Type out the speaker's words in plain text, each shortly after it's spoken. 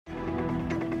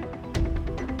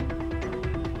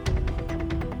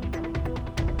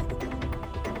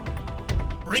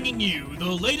bringing you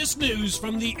the latest news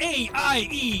from the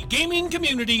AIE gaming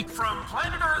community from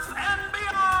planet Earth and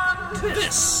beyond.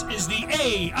 This is the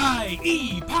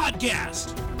AIE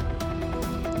Podcast.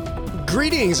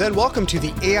 Greetings and welcome to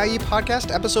the AIE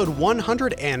Podcast, episode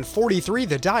 143,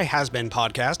 the Die Has Been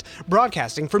Podcast,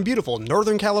 broadcasting from beautiful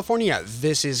Northern California.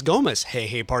 This is Gomez,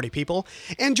 hey party people,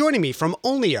 and joining me from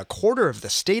only a quarter of the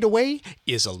state away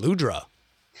is Aludra.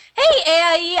 Hey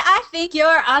AIE, I think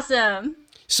you're awesome.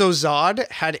 So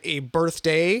Zod had a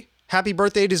birthday. Happy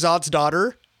birthday to Zod's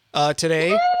daughter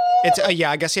today. It's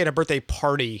I guess he had a birthday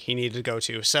party he needed to go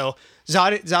to. So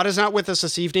Zod is not with us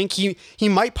this evening. He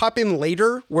might pop in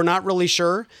later. We're not really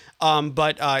sure.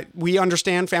 But we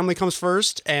understand family comes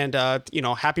first, and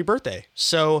happy birthday.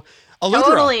 So Aludra,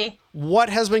 totally. What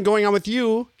has been going on with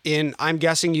you? I'm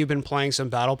guessing you've been playing some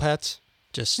Battle Pets.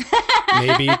 Just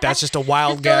maybe that's just a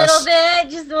wild guess.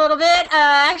 Just a little bit.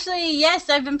 Actually, yes,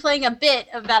 I've been playing a bit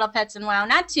of Battle Pets in WoW.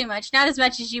 Not too much. Not as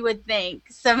much as you would think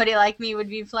somebody like me would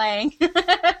be playing.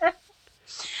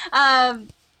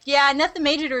 Nothing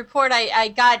major to report. I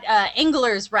got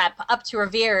Angler's rep up to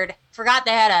Revered. Forgot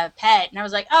they had a pet, and I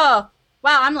was like, oh,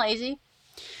 wow, I'm lazy.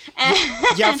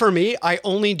 Yeah, for me, I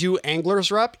only do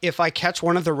Angler's rep if I catch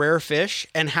one of the rare fish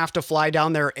and have to fly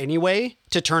down there anyway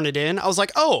to turn it in. I was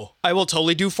like, oh, I will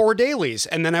totally do 4 dailies,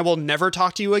 and then I will never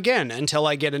talk to you again until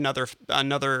I get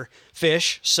another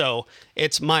fish. So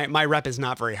it's my rep is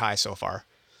not very high so far.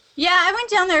 Yeah, I went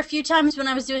down there a few times when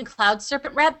I was doing Cloud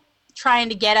Serpent rep, trying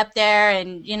to get up there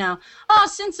and,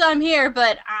 since I'm here,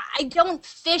 but I don't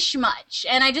fish much.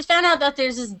 And I just found out that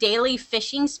there's this daily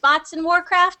fishing spots in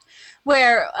Warcraft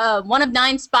where one of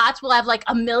 9 spots will have like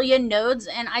 1 million nodes,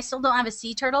 and I still don't have a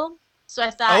sea turtle. So I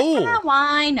thought,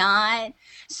 why not?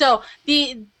 So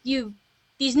these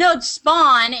nodes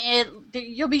spawn,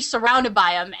 you'll be surrounded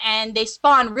by them, and they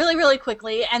spawn really, really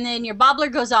quickly, and then your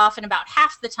bobbler goes off in about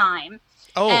half the time.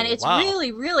 Oh, and it's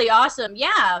really, really awesome.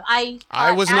 Yeah,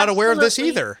 I was not aware of this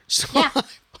either. So. Yeah,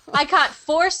 I caught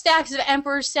 4 stacks of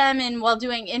Emperor Salmon while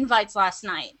doing invites last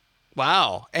night.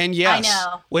 Wow. And yes, I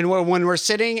know. when we're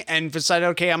sitting and decided,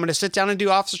 okay, I'm going to sit down and do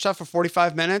officer stuff for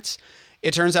 45 minutes,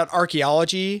 it turns out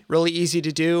archaeology, really easy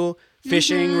to do,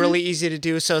 fishing, really easy to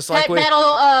do. So it's like... Pet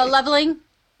battle leveling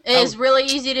is really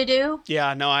easy to do.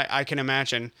 Yeah, no, I can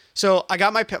imagine. So I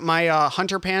got my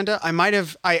hunter panda. I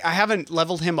haven't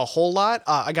leveled him a whole lot.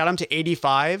 I got him to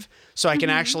 85, so I can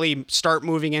actually start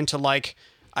moving into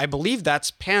I believe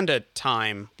that's panda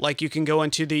time. Like you can go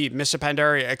into the Mr.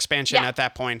 Pandaria expansion at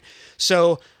that point.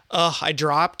 So I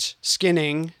dropped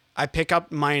skinning. I pick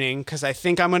up mining because I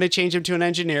think I'm going to change him to an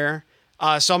engineer.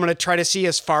 So I'm going to try to see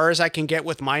as far as I can get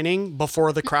with mining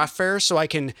before the craft fair so I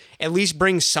can at least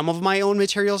bring some of my own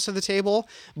materials to the table.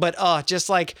 But just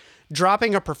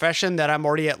dropping a profession that I'm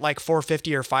already at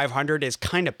 450 or 500 is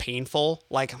kind of painful.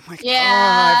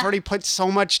 I've already put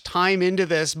so much time into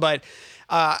this, but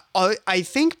I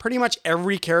think pretty much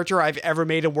every character I've ever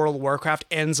made in World of Warcraft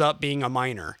ends up being a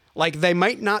miner. They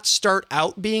might not start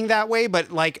out being that way, but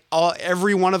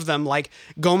every one of them,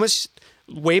 Gomez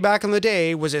way back in the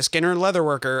day was a Skinner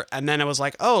leatherworker, and then I was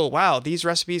like, oh wow, these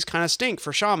recipes kind of stink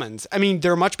for shamans. I mean,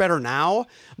 they're much better now,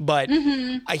 but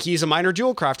he's a miner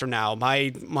jewel crafter now.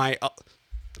 My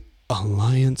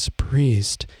alliance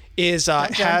priest is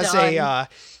has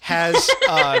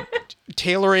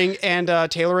tailoring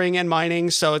and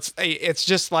mining, so it's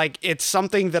just it's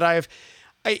something that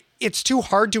it's too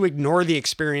hard to ignore the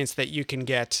experience that you can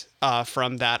get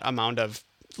from that amount of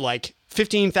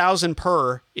 15,000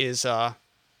 per is I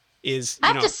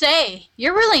have to say,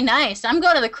 you're really nice. I'm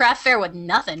going to the craft fair with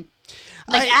nothing.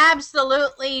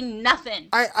 Absolutely nothing.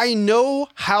 I know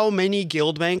how many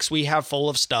guild banks we have full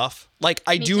of stuff.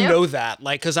 I do too. know that.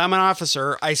 Because I'm an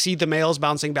officer, I see the mails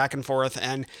bouncing back and forth,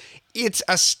 and it's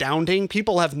astounding.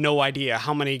 People have no idea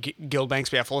how many guild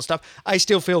banks we have full of stuff. I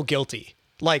still feel guilty.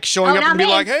 Showing up and be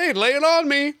like, hey, lay it on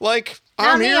me.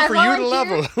 I'm here for you to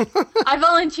level. I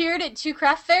volunteered at 2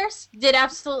 craft fairs, did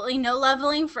absolutely no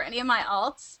leveling for any of my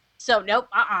alts. So nope,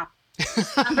 I'm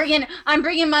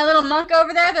bringing my little monk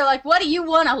over there. They're like, what do you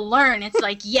want to learn? It's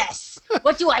like, yes.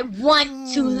 What do I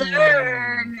want to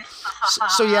learn?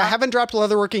 So yeah, I haven't dropped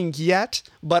leatherworking yet,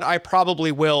 but I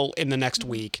probably will in the next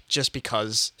week just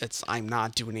because I'm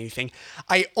not doing anything.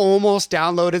 I almost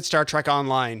downloaded Star Trek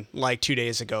Online 2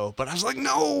 days ago, but I was like,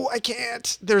 no, I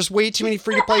can't. There's way too many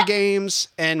free-to-play games,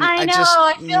 and I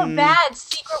feel bad.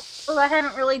 Secret I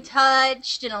haven't really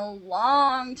touched in a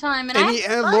long time, and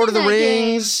Lord of the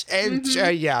Rings, and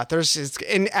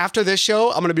and after this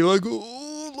show, I'm gonna be like,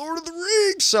 oh, Lord of the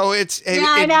Rings. So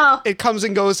I know. It comes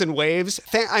and goes in waves.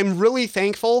 I'm really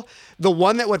thankful. The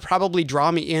one that would probably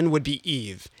draw me in would be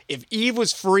Eve. If Eve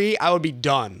was free, I would be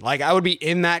done. Like, I would be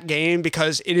in that game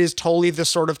because it is totally the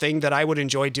sort of thing that I would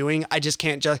enjoy doing. I just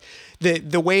can't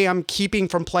the way I'm keeping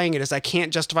from playing it is I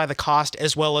can't justify the cost,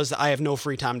 as well as I have no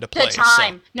free time to play. The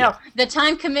time. So, yeah. The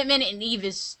time commitment in Eve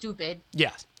is stupid.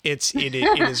 Yeah, it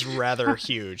is rather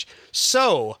huge.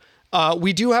 So,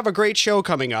 we do have a great show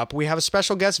coming up. We have a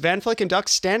special guest, Van Flick and Duck,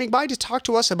 standing by to talk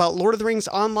to us about Lord of the Rings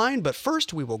Online. But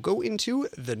first, we will go into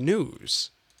the news.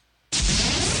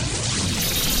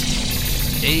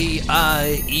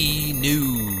 AIE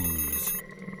News.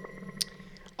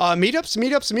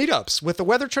 Meetups. With the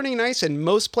weather turning nice in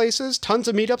most places, tons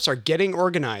of meetups are getting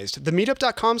organized. The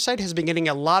meetup.com site has been getting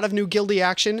a lot of new guildy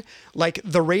action, like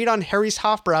the raid on Harry's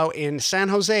Hofbrau in San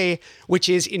Jose, which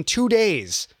is in 2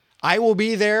 days. I will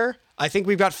be there. I think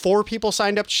we've got 4 people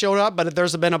signed up to show up, but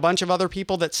there's been a bunch of other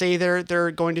people that say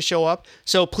they're going to show up.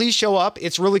 So please show up.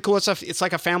 It's really cool. It's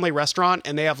like a family restaurant,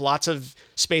 and they have lots of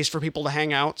space for people to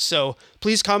hang out. So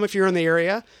please come if you're in the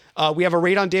area. We have a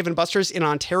raid on Dave & Buster's in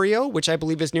Ontario, which I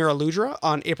believe is near Aludra,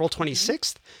 on April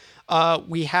 26th.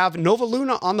 We have Nova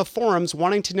Luna on the forums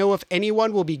wanting to know if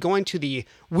anyone will be going to the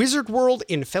Wizard World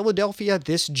in Philadelphia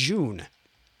this June.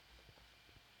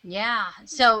 Yeah.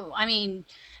 So, I mean,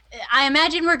 I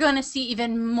imagine we're going to see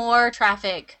even more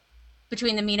traffic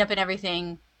between the meetup and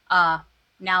everything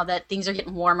now that things are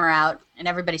getting warmer out and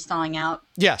everybody's thawing out.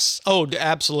 Yes. Oh,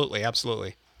 absolutely.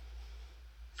 Absolutely.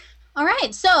 All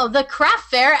right. So the craft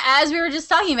fair, as we were just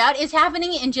talking about, is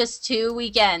happening in just 2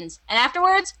 weekends. And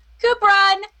afterwards, Coop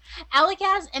Run.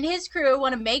 Alicaz and his crew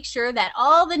want to make sure that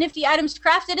all the nifty items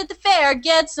crafted at the fair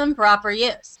get some proper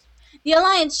use. The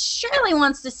Alliance surely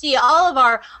wants to see all of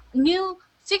our new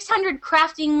 600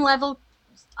 crafting level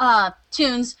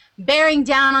tunes bearing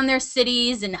down on their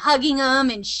cities and hugging them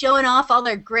and showing off all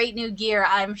their great new gear,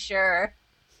 I'm sure.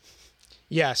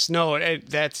 Yes, no,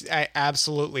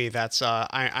 absolutely.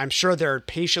 I'm sure they're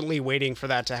patiently waiting for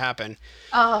that to happen.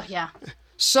 Oh, yeah.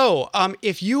 So,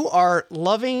 if you are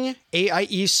loving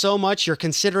AIE so much, you're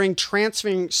considering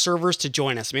transferring servers to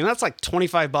join us. I mean, that's like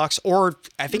 $25, or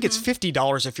I think it's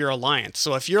 $50 if you're Alliance.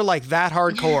 So if you're like that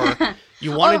hardcore,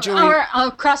 you want to join. Or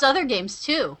across other games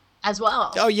too, as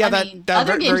well. Oh yeah, other games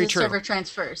very with true. server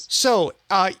transfers. So,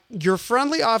 your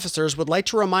friendly officers would like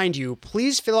to remind you,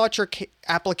 please fill out your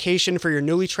application for your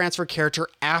newly transferred character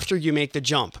after you make the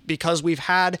jump, because we've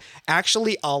had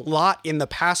actually a lot in the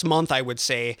past month, I would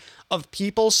say, of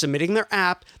people submitting their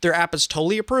app. Their app is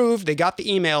totally approved. They got the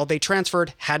email, they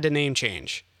transferred, had to name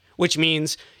change, which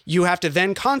means you have to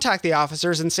then contact the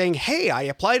officers and saying, hey, I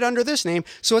applied under this name.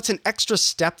 So it's an extra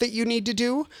step that you need to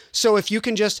do. So if you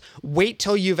can just wait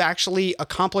till you've actually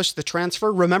accomplished the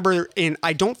transfer, remember,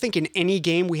 I don't think in any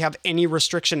game we have any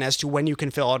restriction as to when you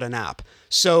can fill out an app.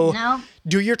 So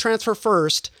do your transfer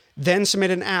first, then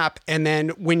submit an app, and then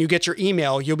when you get your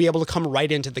email, you'll be able to come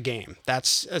right into the game.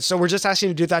 So we're just asking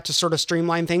you to do that to sort of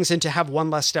streamline things and to have one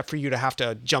less step for you to have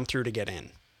to jump through to get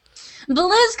in.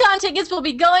 BlizzCon tickets will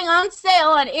be going on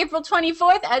sale on April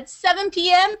 24th at 7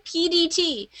 p.m.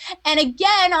 PDT, and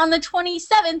again on the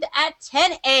 27th at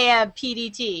 10 a.m.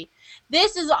 PDT.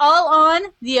 This is all on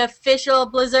the official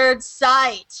Blizzard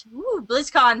site. Ooh,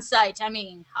 BlizzCon site,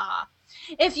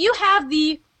 If you have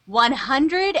the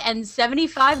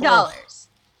 $175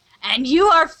 and you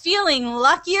are feeling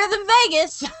luckier than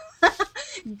Vegas,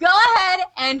 go ahead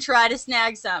and try to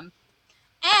snag some.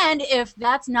 And if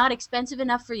that's not expensive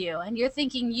enough for you and you're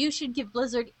thinking you should give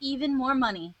Blizzard even more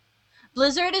money,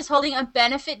 Blizzard is holding a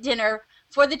benefit dinner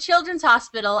for the Children's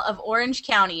Hospital of Orange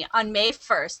County on May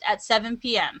 1st at 7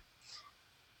 p.m.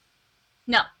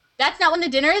 No, that's not when the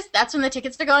dinner is. That's when the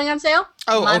tickets are going on sale.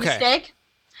 Oh, My okay. mistake.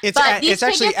 It's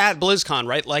actually at BlizzCon,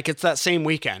 right? Like it's that same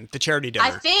weekend, the charity dinner.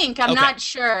 I think. I'm not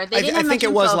sure. They didn't have I think much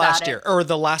it was info last about year, it. or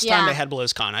the last time they had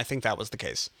BlizzCon. I think that was the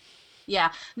case.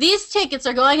 Yeah. These tickets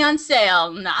are going on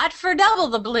sale, not for double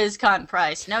the BlizzCon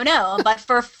price. No, but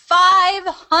for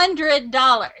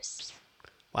 $500.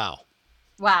 Wow.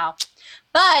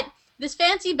 But this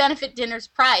fancy benefit dinner's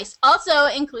price also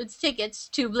includes tickets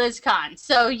to BlizzCon.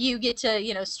 So you get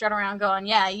to, strut around going,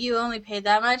 yeah, you only paid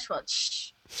that much? Well,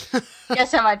 shh.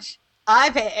 Guess how much I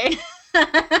paid?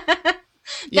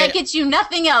 That gets you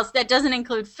nothing else. That doesn't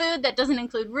include food. That doesn't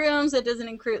include rooms. That doesn't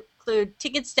include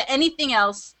tickets to anything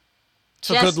else.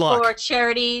 So just good luck. for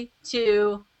charity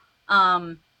to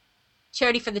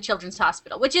charity for the Children's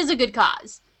Hospital, which is a good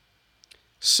cause.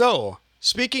 So,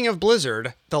 speaking of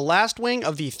Blizzard, the last wing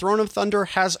of the Throne of Thunder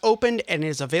has opened and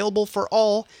is available for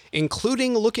all,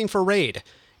 including looking for raid.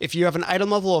 If you have an item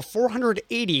level of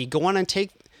 480, go on and take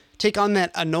take on that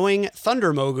annoying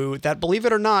Thunder Mogu that, believe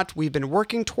it or not, we've been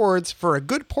working towards for a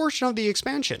good portion of the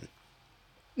expansion.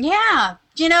 Yeah.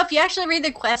 If you actually read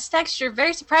the quest text, you're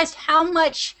very surprised how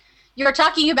much you're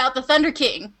talking about the Thunder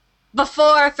King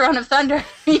before Throne of Thunder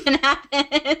even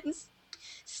happens.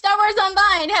 Star Wars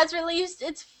Online has released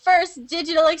its first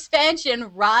digital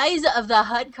expansion, Rise of the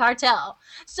Hutt Cartel.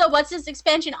 So what's this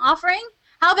expansion offering?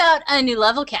 How about a new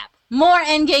level cap, more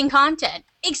endgame content,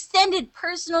 extended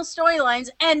personal storylines,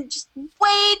 and just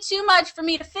way too much for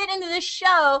me to fit into this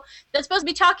show that's supposed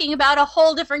to be talking about a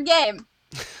whole different game.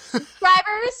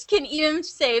 Subscribers can even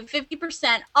save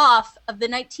 50% off of the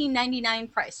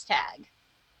 $19.99 price tag.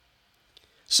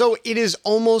 So it is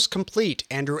almost complete.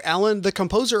 Andrew Allen, the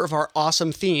composer of our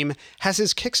awesome theme, has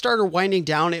his Kickstarter winding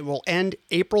down. It will end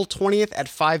April 20th at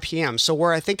 5 p.m. So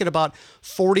we're, I think, at about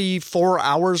 44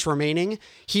 hours remaining.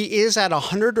 He is at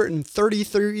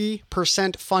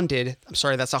 133% funded. I'm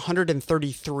sorry, that's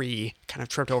 133. Kind of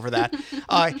tripped over that.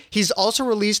 He's also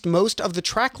released most of the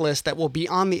track list that will be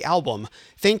on the album.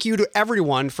 Thank you to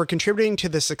everyone for contributing to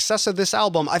the success of this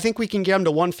album. I think we can get him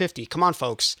to 150. Come on,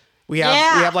 folks. We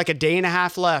have like a day and a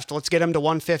half left. Let's get him to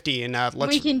 150 and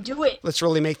we can do it. Let's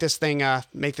really make this thing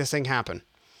happen.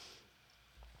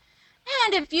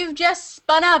 And if you've just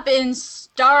spun up in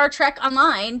Star Trek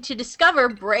Online to discover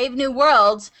brave new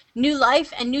worlds, new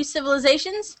life, and new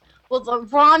civilizations, well, the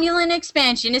Romulan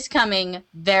expansion is coming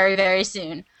very, very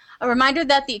soon. A reminder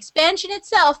that the expansion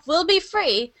itself will be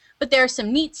free, but there are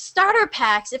some neat starter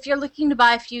packs if you're looking to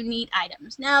buy a few neat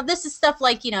items. Now, this is stuff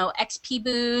like, XP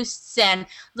boosts and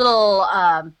little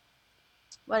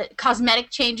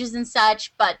cosmetic changes and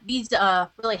such, but these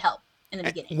really help in the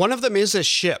beginning. One of them is a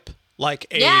ship, like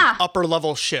a upper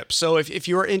level ship. So if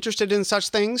you're interested in such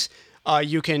things,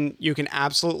 you can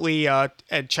absolutely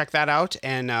check that out,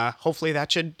 and hopefully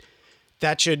that should.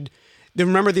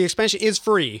 Remember, the expansion is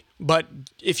free, but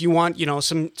if you want,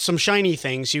 some shiny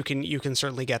things, you can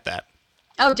certainly get that.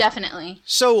 Oh, definitely.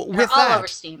 So They're with all that, over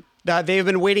Steam. They've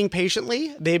been waiting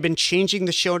patiently. They've been changing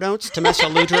the show notes to mess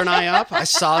Aludra and I up. I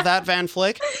saw that, Van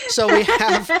Flick. So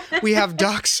we have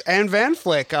Dux and Van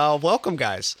Flick. Welcome,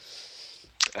 guys.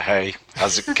 Hey,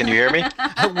 how's it? Can you hear me?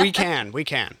 We can.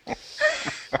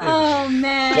 Oh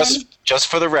man. Just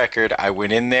for the record, I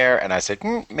went in there and I said,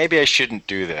 maybe I shouldn't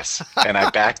do this, and I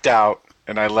backed out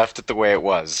and I left it the way it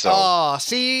was. So. Oh,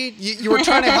 see, you were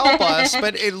trying to help us,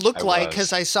 but it looked like,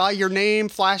 because I saw your name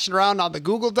flashing around on the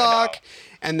Google Doc,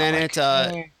 and then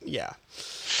yeah.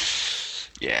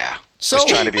 So, just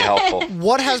trying to be helpful.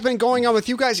 What has been going on with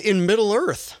you guys in Middle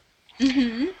Earth?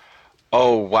 Mm-hmm.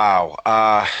 Oh,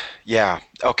 wow. Yeah.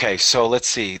 Okay, so let's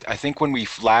see. I think when we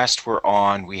last were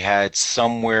on, we had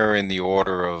somewhere in the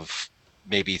order of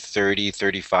maybe 30,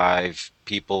 35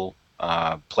 people,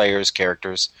 players,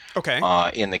 characters,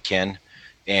 in the kin.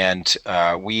 And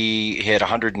we hit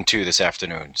 102 this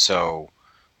afternoon. So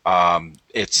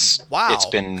it's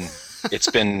been,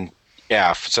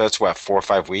 yeah, so that's 4 or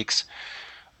 5 weeks.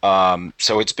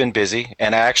 So it's been busy.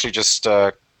 And I actually just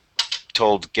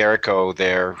told Garrico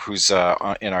there, who's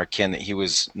in our kin, that he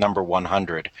was number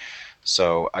 100.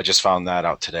 So I just found that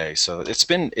out today. So it's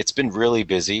been really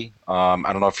busy.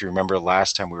 I don't know if you remember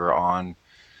last time we were on,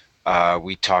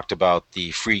 we talked about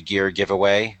the free gear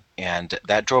giveaway, and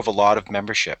that drove a lot of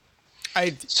membership.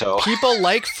 People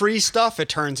like free stuff, it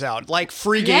turns out. Like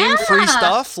free game, free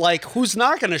stuff. Like, who's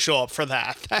not going to show up for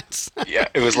that? Yeah,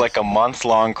 it was like a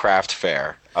month-long craft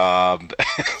fair. And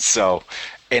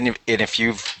if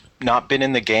you've not been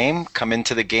in the game, come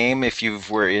into the game if you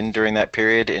were in during that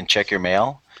period and check your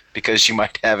mail, because you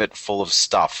might have it full of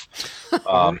stuff.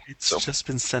 It's just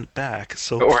been sent back,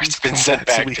 so we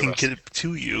can get it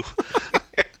to you.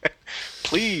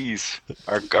 Please,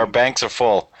 our banks are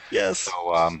full. Yes.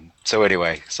 So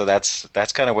anyway, so that's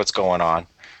kind of what's going on.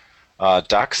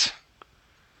 Dux?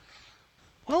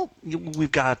 Well,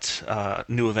 we've got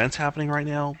new events happening right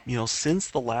now.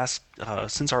 Since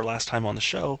our last time on the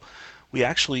show,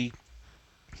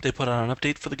 they put out an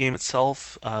update for the game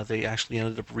itself. They actually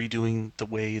ended up redoing the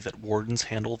way that wardens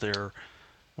handle their,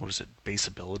 base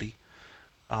ability.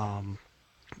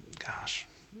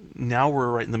 Now we're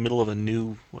right in the middle of a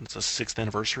new, it's a 6th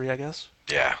anniversary, I guess?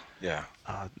 Yeah.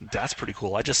 That's pretty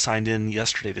cool. I just signed in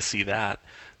yesterday to see that.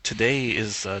 Today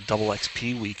is double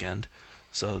XP weekend,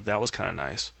 so that was kind of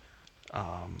nice.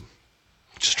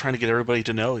 Just trying to get everybody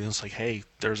to know, it's like, hey,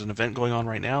 there's an event going on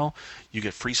right now. You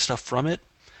get free stuff from it.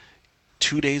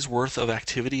 2 days worth of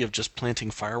activity of just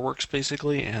planting fireworks,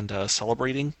 basically, and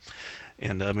celebrating,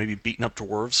 and maybe beating up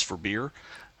dwarves for beer.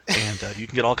 And you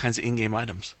can get all kinds of in-game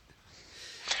items.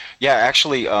 Yeah,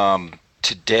 actually,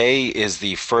 Today is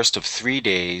the first of 3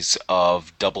 days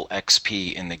of double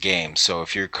XP in the game. So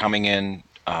if you're coming in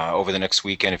over the next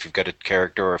weekend, if you've got a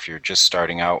character or if you're just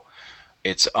starting out,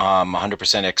 it's 100%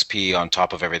 XP on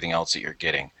top of everything else that you're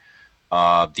getting.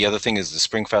 The other thing is the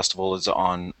Spring Festival is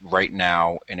on right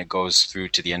now, and it goes through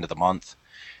to the end of the month.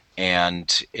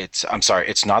 And I'm sorry,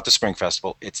 it's not the Spring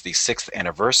Festival. It's the 6th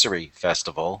anniversary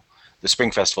festival. The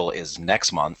Spring Festival is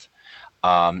next month.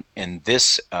 And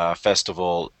this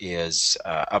festival is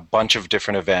a bunch of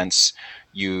different events.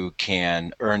 You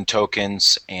can earn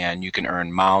tokens and you can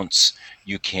earn mounts.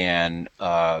 You can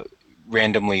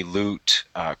randomly loot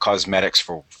cosmetics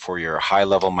for your high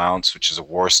level mounts, which is a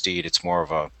war steed. It's more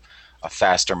of a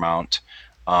faster mount.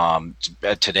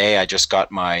 Today I just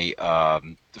got my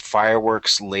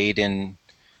fireworks laden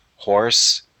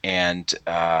horse, and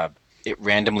it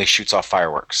randomly shoots off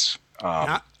fireworks.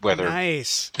 Whether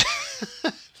nice.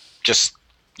 just,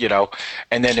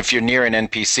 and then if you're near an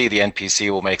NPC, the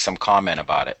NPC will make some comment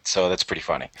about it. So that's pretty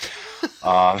funny.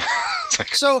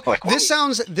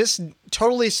 This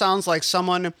totally sounds like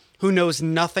someone who knows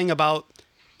nothing about,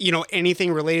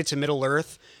 anything related to Middle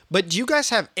Earth. But do you guys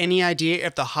have any idea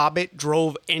if The Hobbit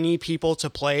drove any people to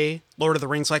play Lord of the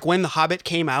Rings? Like when The Hobbit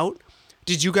came out,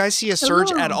 did you guys see a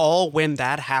surge at all when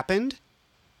that happened?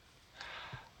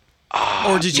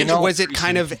 Or has it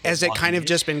kind of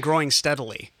just been growing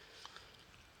steadily?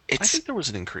 I think there was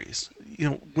an increase.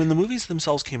 When the movies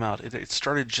themselves came out, it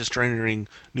started just generating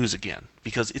news again,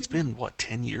 because it's been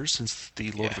 10 years since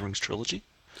the Lord of the Rings trilogy.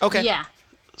 Okay. Yeah.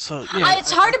 So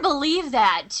it's hard to believe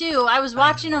that too. I was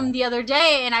watching them the other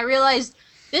day, and I realized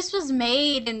this was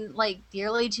made in the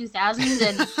early 2000s,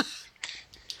 and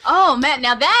oh man,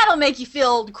 now that'll make you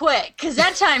feel quick, because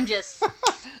that time just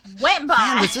went by.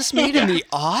 Man, was this made in the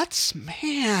aughts?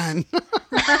 Man.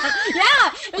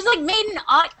 Yeah, it was made in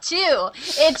 '02.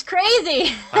 It's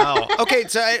crazy. Wow. Okay,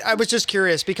 so I was just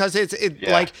curious because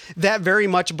that very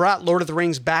much brought Lord of the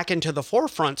Rings back into the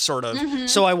forefront, sort of. Mm-hmm,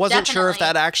 so I wasn't sure if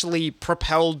that actually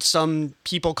propelled some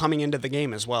people coming into the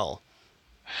game as well.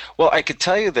 Well, I could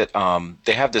tell you that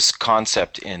they have this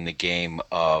concept in the game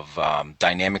of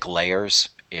dynamic layers.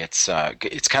 It's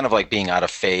kind of like being out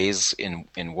of phase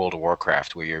in World of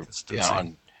Warcraft, where you're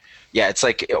on. Yeah, it's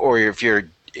like, or if you're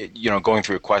going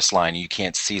through a quest line, you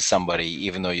can't see somebody,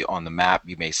 even though on the map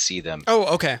you may see them. Oh,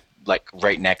 okay. Like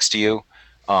right next to you.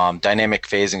 Dynamic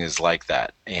phasing is like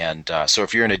that, and so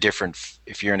if you're in a different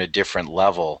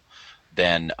level,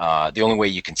 then the only way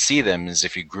you can see them is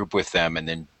if you group with them, and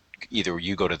then either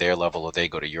you go to their level or they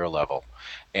go to your level.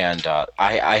 And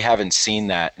I haven't seen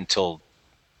that until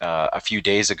a few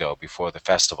days ago before the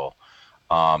festival.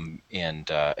 And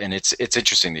it's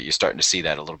interesting that you're starting to see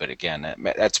that a little bit again.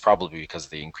 That's probably because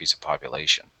of the increase of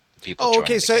population. People joining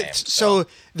the game, so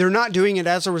they're not doing it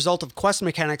as a result of quest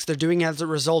mechanics. They're doing it as a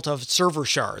result of server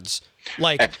shards.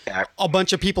 Like a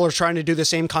bunch of people are trying to do the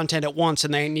same content at once,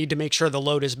 and they need to make sure the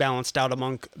load is balanced out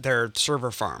among their server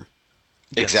farm.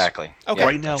 Yes. Exactly. Okay.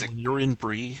 Right now, when you're in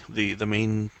Bree, the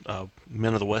main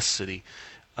Men of the West city,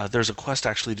 there's a quest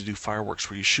actually to do fireworks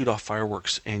where you shoot off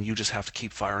fireworks, and you just have to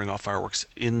keep firing off fireworks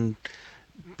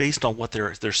based on what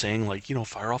they're saying,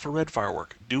 fire off a red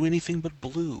firework, do anything but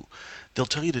blue. They'll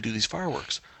tell you to do these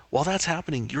fireworks. While that's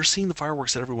happening, you're seeing the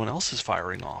fireworks that everyone else is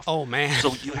firing off. Oh, man.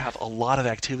 So you have a lot of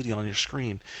activity on your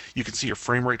screen. You can see your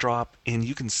frame rate drop, and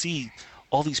you can see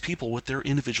all these people with their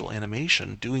individual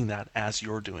animation doing that as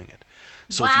you're doing it.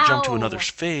 So if you jump to another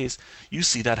phase, you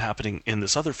see that happening in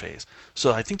this other phase.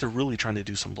 So I think they're really trying to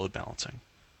do some load balancing.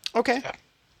 Okay.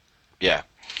 Yeah.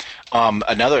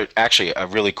 Another, actually, a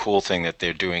really cool thing that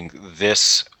they're doing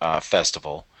this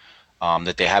festival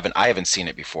that I haven't seen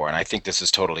it before, and I think this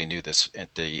is totally new. This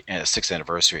at the 6th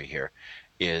anniversary here,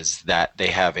 is that they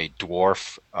have a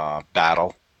dwarf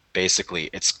battle. Basically,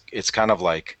 it's kind of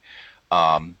like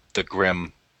the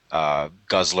Grim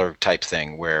Guzzler type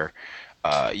thing, where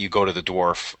you go to the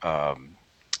dwarf,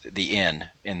 the inn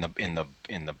in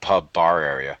the pub bar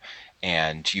area,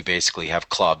 and you basically have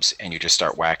clubs and you just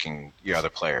start whacking your other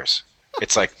players.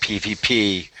 It's like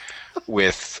PvP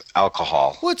with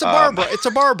alcohol. Well, it's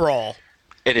a bar brawl.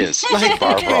 It is. It's a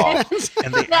bar brawl.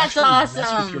 And they That's mess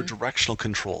awesome. with your directional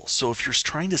control. So if you're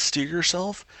trying to steer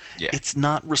yourself, Yeah. it's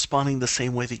not responding the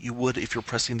same way that you would if you're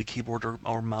pressing the keyboard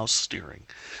or mouse steering.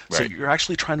 So Right. you're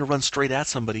actually trying to run straight at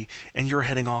somebody, and you're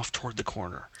heading off toward the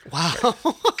corner. Wow.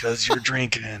 Because you're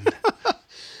drinking.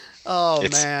 Oh,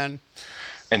 It's- man.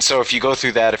 And so if you go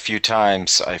through that a few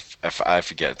times, I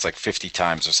forget, it's like 50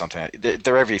 times or something.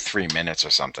 They're every 3 minutes or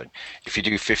something. If you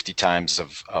do 50 times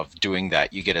of doing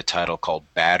that, you get a title called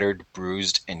Battered,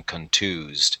 Bruised, and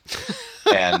Contused.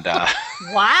 And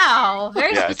Wow,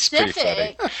 very yeah, it's pretty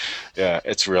specific. funny. Yeah,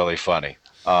 it's really funny.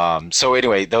 So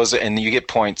anyway, those, and you get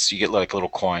points. You get like little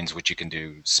coins, which you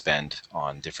can spend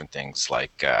on different things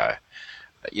like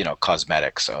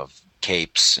cosmetics of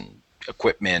capes and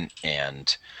equipment,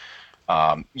 and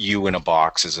you in a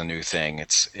box is a new thing.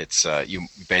 You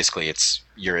basically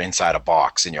you're inside a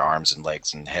box and your arms and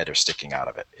legs and head are sticking out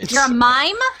of it. You're a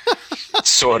mime?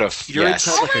 Sort of. You're Yes.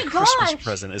 inside like Oh a my Christmas gosh.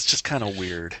 present. It's just kind of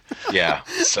weird. Yeah.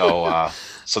 So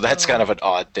that's kind of an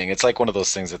odd thing. It's like one of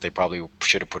those things that they probably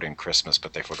should have put in Christmas,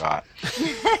 but they forgot.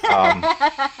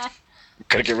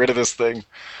 Gotta get rid of this thing.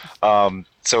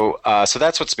 So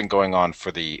that's what's been going on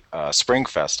for the Spring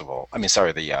Festival. I mean,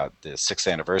 sorry, the sixth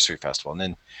anniversary festival, and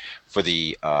then for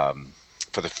the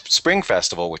Spring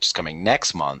Festival, which is coming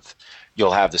next month,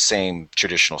 you'll have the same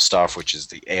traditional stuff, which is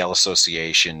the Ale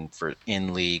Association for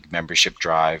in-league membership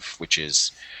drive, which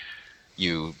is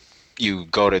you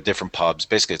go to different pubs.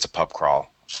 Basically, it's a pub crawl.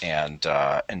 And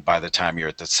by the time you're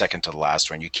at the second to the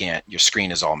last one, your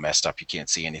screen is all messed up. You can't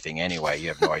see anything anyway. You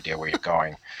have no idea where you're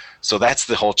going. So that's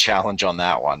the whole challenge on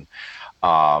that one.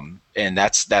 And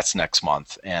that's next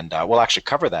month. And we'll actually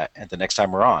cover that at the next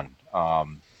time we're on.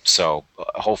 So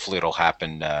hopefully it'll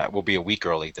happen. We'll be a week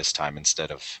early this time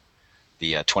instead of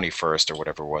the 21st or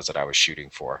whatever it was that I was shooting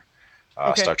for.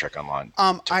 Okay. Star Trek Online.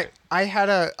 I had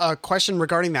a question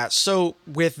regarding that. So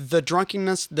with the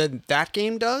drunkenness that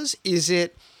game does, is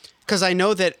it, because I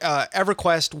know that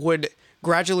EverQuest would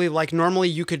gradually, like normally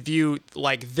you could view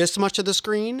like this much of the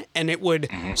screen and it would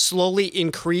slowly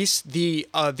increase the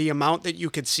amount that you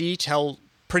could see till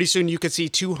pretty soon you could see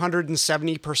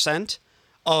 270%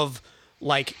 of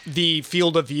like the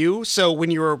field of view. So when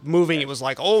you were moving, it was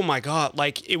like, oh my God,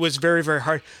 like it was very, very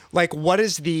hard. Like what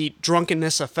is the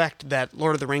drunkenness effect that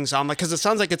Lord of the Rings on? Like, cause it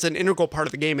sounds like it's an integral part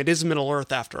of the game. It is Middle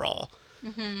Earth after all.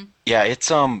 Mm-hmm. Yeah,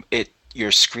 it's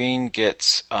your screen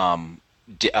gets out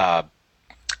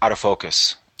of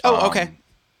focus. Oh, okay.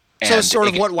 So it's sort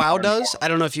of what WoW more and does. more. I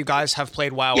don't know if you guys have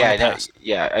played WoW Yeah, in the past.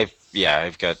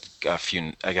 I've got a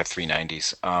few. I got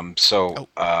 390s.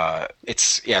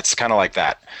 It's kind of like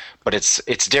that, but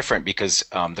it's different because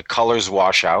the colors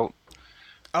wash out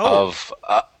of,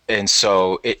 and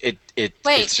so Wait.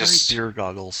 it's just Deer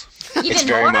goggles. it's Even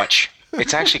very more? much.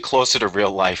 It's actually closer to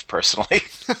real life, personally.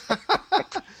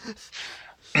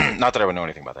 Not that I would know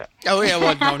anything about that. Oh yeah,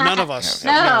 well, no, none of us.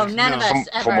 No, none of us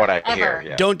From ever. what I ever. hear,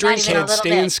 yeah. Don't drink, Not even a kids. little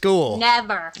Stay in bit. school.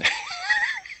 Never.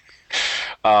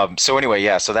 So anyway,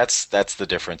 yeah. So that's the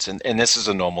difference, and this is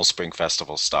a normal Spring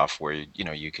Festival stuff where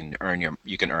you can earn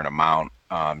a mount.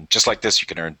 Just like this, you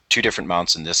can earn 2 different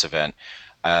mounts in this event.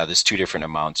 There's 2 different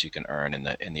amounts you can earn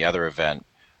in the other event,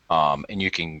 and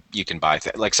you can buy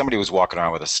like somebody was walking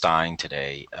around with a Stein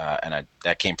today, and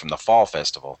that came from the Fall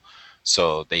Festival,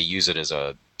 so they use it as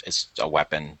a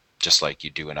weapon just like you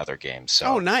do in other games.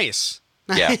 So Nice.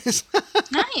 Yeah. Nice.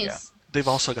 Nice. Yeah. They've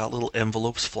also got little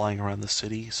envelopes flying around the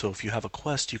city, so if you have a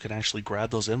quest, you can actually grab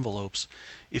those envelopes.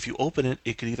 If you open it,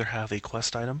 it could either have a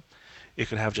quest item, it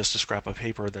could have just a scrap of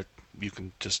paper that you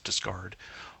can just discard,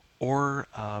 or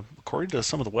according to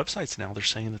some of the websites now, they're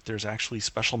saying that there's actually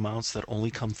special mounts that only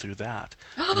come through that.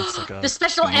 And it's like The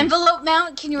special envelope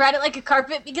mount, can you ride it like a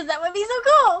carpet? Because that would be so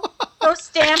cool. Go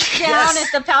stamped down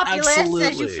Yes, at the populace as you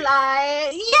absolutely.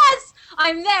 fly. Yes,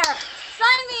 I'm there.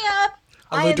 Sign me up.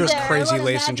 I am Aludra's there. crazy, What a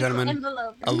ladies and magical gentlemen.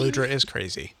 envelope. Aludra is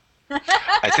crazy.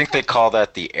 I think they call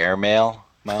that the airmail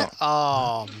mount.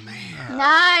 Oh man.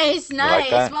 Nice.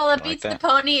 that? Well, You it like beats the that?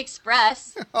 Pony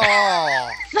Express. Oh.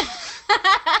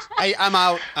 I'm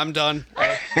out. I'm done.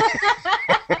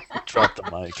 drop the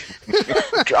mic.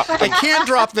 I can't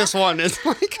drop this one. It's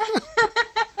like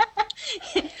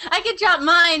I could drop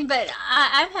mine, but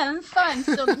I'm having fun.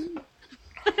 So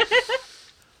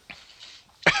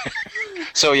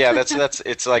So yeah, that's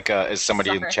it's like as somebody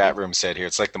in the Sorry. chat room said here,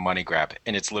 it's like the money grab,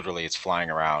 and it's flying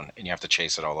around, and you have to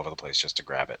chase it all over the place just to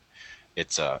grab it.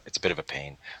 It's a bit of a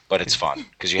pain, but it's fun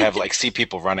because you have see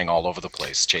people running all over the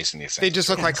place chasing these things. they just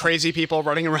look like crazy people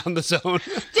running around the zone.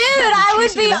 dude, I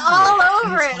would be all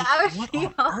over it. I would What be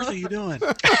on all earth are you doing?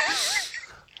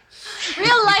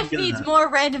 Real life get needs that.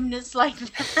 more randomness like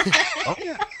that. Oh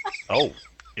yeah. Oh,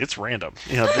 it's random.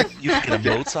 You know, you can get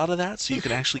emotes out of that, so you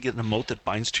can actually get an emote that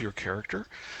binds to your character.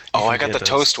 Oh, You I can got the get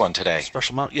a toast one today.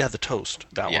 Special mount. Yeah, the toast.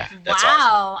 That Yeah, one. that's awesome.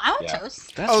 Wow, I want Yeah.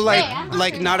 toast. That's Oh, Hey, I'm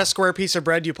like hungry. not a square piece of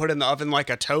bread you put in the oven like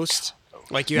a toast.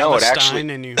 Like you No, have a it stein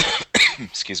actually- and you.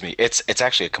 Excuse me. It's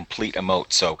actually a complete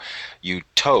emote. So you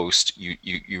toast,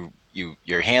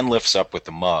 your hand lifts up with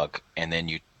the mug, and then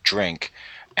you drink,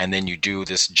 and then you do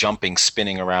this jumping,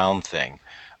 spinning around thing.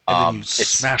 And then you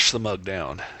smash the mug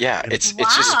down. Yeah, and it's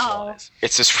Wow.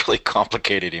 it's this really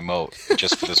complicated emote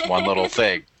just for this one little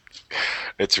thing.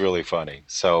 It's really funny.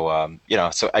 So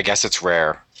so I guess it's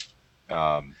rare.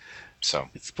 So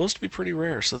it's supposed to be pretty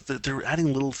rare. So they're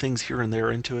adding little things here and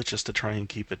there into it just to try and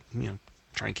keep it,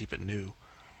 new.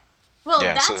 Well,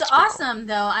 Yeah, that's so that's pretty awesome,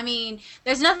 though. I mean,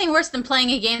 there's nothing worse than playing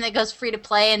a game that goes free to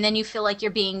play and then you feel like you're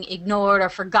being ignored or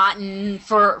forgotten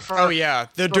for Oh yeah,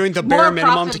 they're for doing the more bare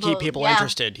minimum to profitable- keep people yeah.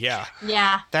 interested. Yeah,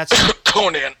 Yeah. that's.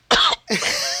 Conan.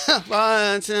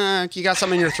 You got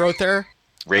something in your throat there?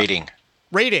 Rating.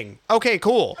 Rating. Okay,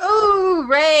 cool. Ooh,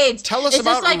 raids. Tell us Is this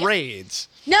about like- raids.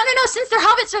 No. Since they're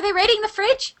hobbits, are they raiding the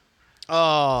fridge?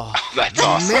 Oh, That's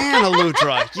awesome. man,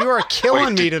 Aludra, you are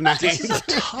killing me tonight. This is a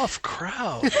tough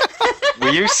crowd. Were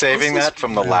you saving that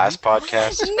from the last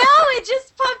podcast? No, it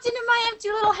just popped into my empty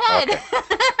little head.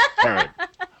 All right.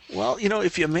 Well,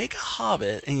 if you make a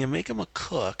hobbit and you make him a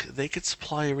cook, they could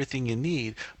supply everything you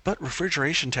need, but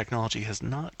refrigeration technology has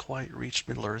not quite reached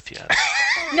Middle-earth yet.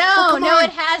 No, come no, on. it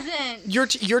hasn't. You're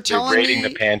They're telling raiding me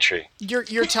the pantry. you're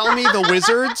telling me the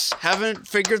wizards haven't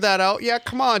figured that out yet?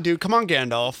 Come on, dude. Come on,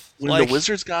 Gandalf. When the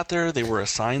wizards got there, they were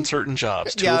assigned certain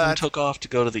jobs. Two Yeah, of them that's- took off to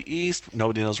go to the east.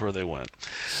 Nobody knows where they went.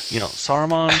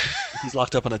 Saruman, he's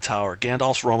locked up in a tower.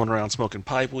 Gandalf's roaming around smoking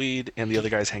pipe weed, and the other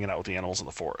guy's hanging out with the animals in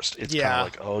the forest. It's kind Yeah. of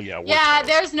like, oh yeah, we're Yeah, toast.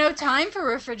 there's no time for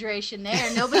refrigeration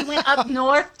there. Nobody went up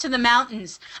north to the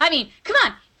mountains. I mean, come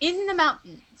on, in the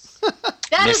mountains.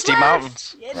 That is Misty where-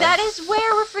 Mountains. That is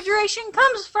where refrigeration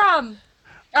comes from.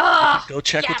 Ah, Go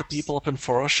check with the yes. people up in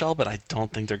Foroshell, but I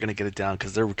don't think they're going to get it down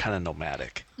because they're kind of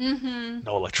nomadic. Mm-hmm.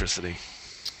 No electricity.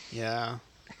 Yeah.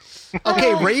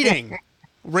 Okay, rating.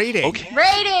 Rating. Okay.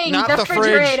 Rating Not the the fridge,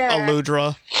 refrigerator.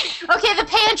 Aludra. Okay, the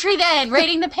pantry then.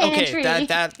 Rating the pantry. Okay,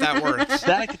 that works.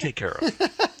 That I can take care of.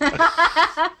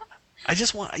 I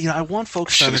just want, I want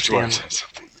folks to Should've understand joined us.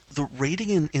 the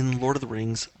rating in Lord of the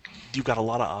Rings. You've got a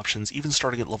lot of options, even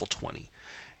starting at level 20.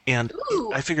 And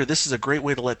Ooh. I figure this is a great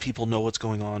way to let people know what's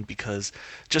going on because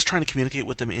just trying to communicate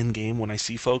with them in game when I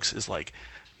see folks is like,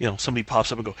 somebody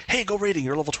pops up and go, "Hey, go rating.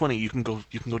 You're level 20. You can go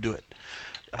do it."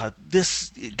 This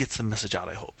gets the message out,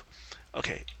 I hope.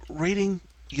 Okay, rating.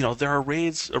 There are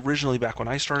raids originally back when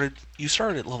I started. You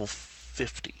started at level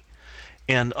 50,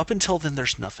 and up until then,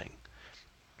 there's nothing.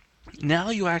 Now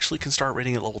you actually can start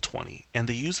raiding at level 20, and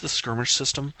they use the skirmish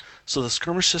system. So the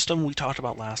skirmish system we talked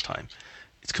about last time,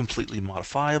 it's completely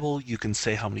modifiable. You can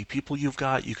say how many people you've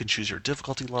got. You can choose your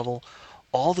difficulty level.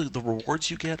 All the rewards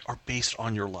you get are based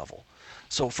on your level.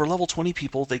 So for level 20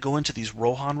 people, they go into these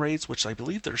Rohan raids, which I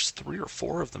believe there's 3 or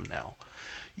 4 of them now.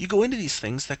 You go into these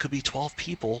things that could be 12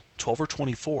 people, 12 or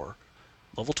 24,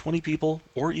 level 20 people,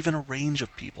 or even a range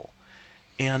of people.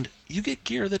 And you get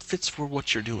gear that fits for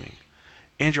what you're doing.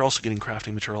 And you're also getting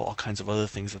crafting material, all kinds of other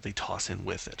things that they toss in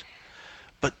with it.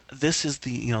 But this is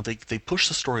they push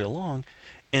the story along,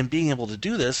 and being able to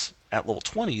do this at level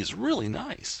 20 is really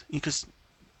nice because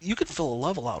you could fill a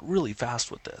level out really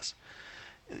fast with this.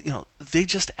 They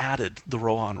just added the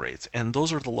Rohan raids, and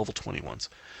those are the level 20 ones.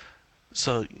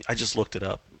 So I just looked it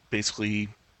up. Basically,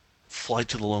 Flight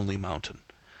to the Lonely Mountain,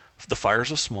 The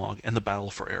Fires of Smog, and The Battle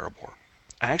for Erebor.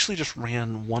 I actually just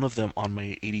ran one of them on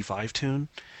my 85 tune,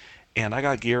 and I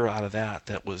got gear out of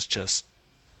that was just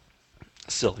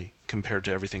silly compared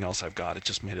to everything else I've got. It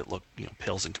just made it look,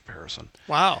 pales in comparison.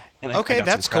 Wow. And Okay, I got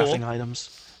that's some cool. crafting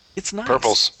items. It's nice.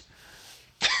 Purples.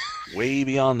 Way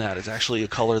beyond that. It's actually a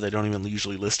color they don't even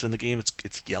usually list in the game.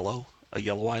 It's yellow, a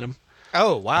yellow item.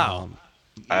 Oh, wow.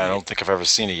 I don't think I've ever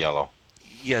seen a yellow.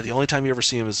 Yeah, the only time you ever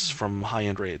see them is from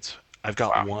high-end raids. I've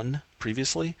got one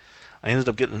previously. I ended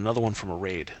up getting another one from a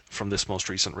raid, from this most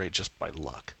recent raid, just by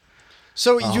luck.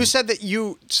 So you said that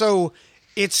so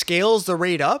it scales the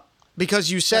rate up because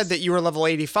you said that you were level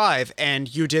 85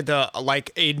 and you did a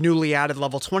newly added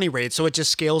level 20 raid. So it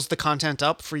just scales the content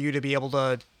up for you to be able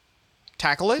to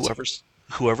tackle it.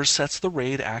 Whoever sets the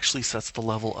raid actually sets the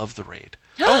level of the raid.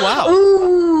 Oh, wow.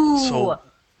 Ooh. So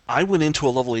I went into a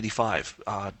level 85.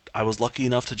 I was lucky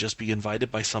enough to just be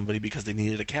invited by somebody because they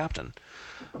needed a captain.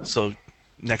 So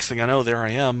next thing I know, there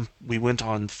I am. We went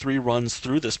on 3 runs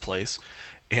through this place,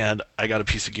 and I got a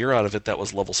piece of gear out of it that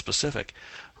was level specific.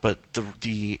 But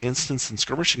the instance and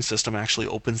skirmishing system actually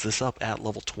opens this up at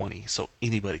level 20, so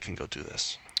anybody can go do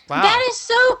this. Wow. That is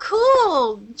so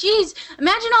cool. Jeez,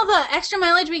 imagine all the extra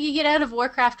mileage we could get out of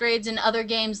Warcraft raids and other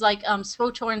games like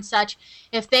SWTOR and such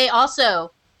if they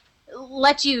also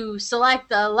let you select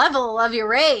the level of your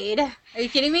raid. Are you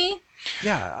kidding me?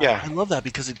 Yeah. I love that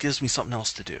because it gives me something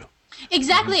else to do.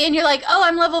 Exactly, and you're like, oh,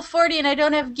 I'm level 40 and I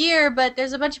don't have gear, but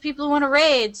there's a bunch of people who want to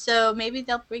raid, so maybe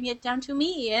they'll bring it down to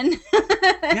me. And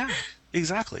Yeah,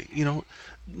 exactly.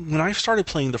 when I started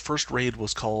playing, the first raid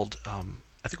was called, I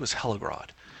think it was Heligrod,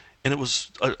 and it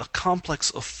was a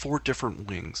complex of 4 different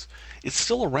wings. It's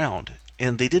still around,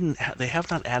 and they have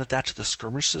not added that to the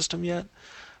skirmish system yet.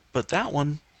 But that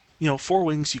one, 4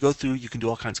 wings. You go through. You can do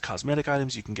all kinds of cosmetic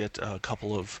items. You can get a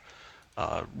couple of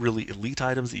really elite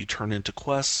items that you turn into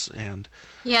quests, and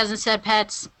He hasn't said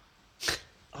pets.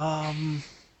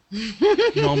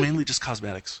 mainly just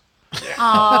cosmetics.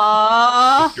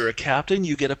 Aww. If you're a captain,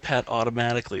 you get a pet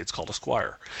automatically. It's called a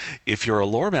squire. If you're a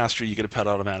lore master, you get a pet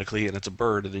automatically, and it's a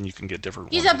bird, and then you can get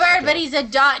different He's ones a bird, as but you he's a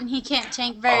dot, and he can't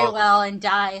tank very well and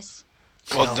dies.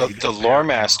 Well, the lore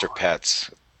master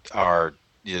pets are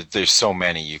there's so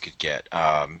many you could get,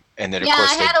 and then of Yeah,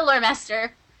 course I had a lore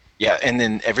master. yeah, and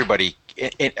then everybody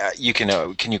you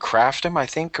can you craft them, I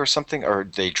think, or something, or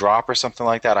they drop or something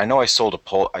like that. I know I sold a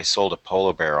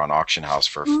polar bear on auction house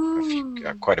for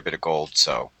quite a bit of gold.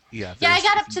 So Yeah, Yeah, I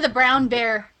got up to the brown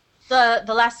bear the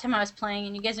last time I was playing,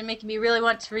 and you guys are making me really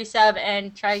want to resub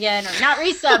and try again, or not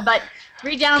resub, but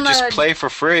re-download. just play for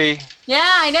free. Yeah,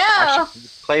 I know. Actually,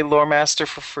 play lore master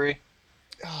for free.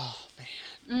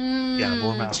 Yeah,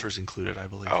 lore master is included, I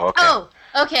believe. Oh, okay. Oh,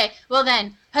 okay. Well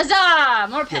then, huzzah!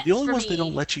 More pets Yeah, the only for ones me. they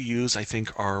don't let you use, I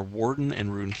think, are Warden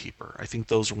and Runekeeper. I think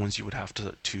those are ones you would have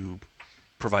to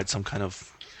provide some kind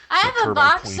of. I have a per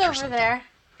box point or over something. there.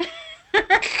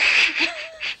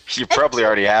 You probably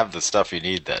already have the stuff you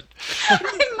need then.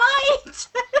 I might.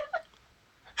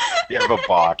 You have a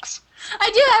box. I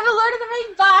do have a Lord of the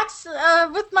Rings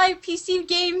box with my PC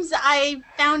games. I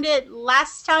found it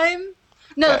last time.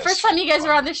 No, the That's first time you guys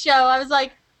were on the show, I was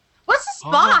like, "What's this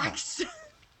box?"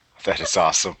 That is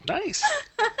awesome. Nice.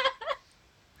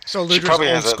 So She Ludra's probably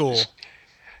old has a- school.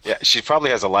 Yeah, she probably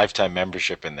has a lifetime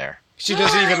membership in there. She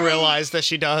doesn't even realize that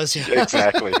she does.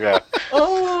 Exactly. Yeah.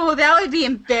 Oh, that would be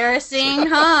embarrassing,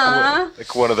 huh?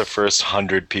 Like one of the first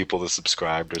 100 people that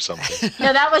subscribed or something.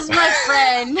 No, that was my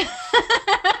friend.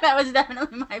 That was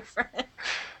definitely my friend.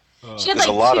 She had There's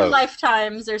a like lot 2 of-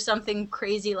 lifetimes or something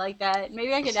crazy like that.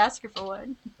 Maybe I could ask her for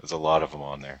one. There's a lot of them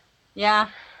on there. Yeah.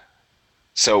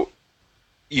 So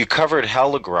you covered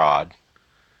Heligrod.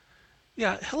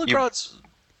 Yeah, Heligrod's.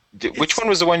 Which one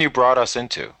was the one you brought us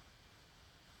into?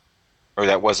 Or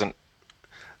that wasn't?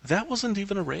 That wasn't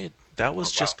even a raid. That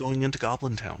was just going into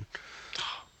Goblin Town.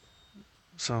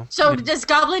 So Does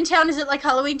Goblin Town, is it like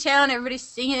Halloween Town? Everybody's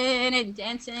singing and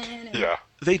dancing? And... Yeah.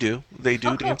 they do. They do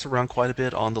Oh, cool. dance around quite a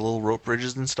bit on the little rope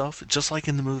bridges and stuff, just like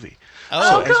in the movie.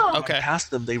 Oh, As you cool. run Okay. past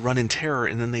them, they run in terror,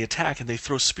 and then they attack, and they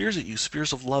throw spears at you,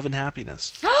 spears of love and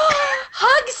happiness.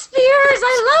 Hug spears!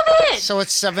 I love it! So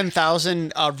it's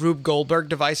 7,000 Rube Goldberg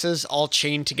devices all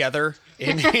chained together.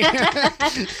 And at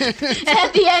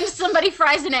the end, somebody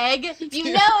fries an egg.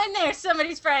 You know in there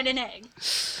somebody's frying an egg.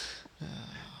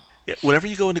 Yeah, whenever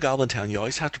you go into Goblin Town, you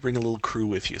always have to bring a little crew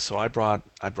with you. So I brought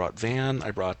Van, I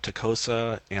brought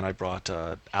Takosa, and I brought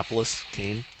Apollos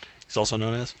Kane. He's also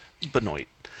known as Benoit.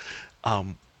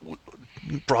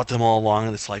 Brought them all along,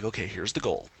 and it's like, okay, here's the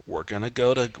goal. We're gonna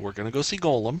go see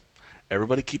Golem.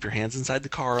 Everybody, keep your hands inside the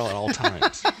car at all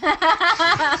times.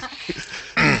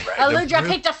 Aludra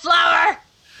picked a flower!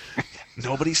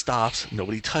 Nobody stops.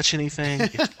 Nobody touch anything.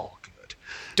 It's all good.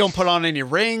 Don't put on any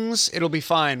rings. It'll be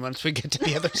fine once we get to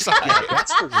the other side. Yeah,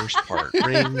 that's the worst part.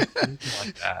 Rings, things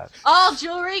like that. All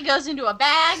jewelry goes into a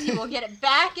bag. You will get it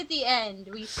back at the end.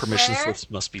 We Permission swear. slips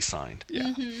must be signed.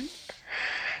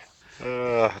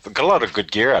 Got a lot of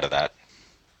good gear out of that.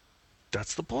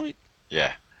 That's the point.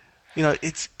 Yeah. You know,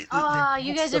 it's. Aw, there's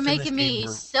you guys stuff are in this making me game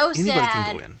where so anybody can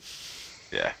sad. go in.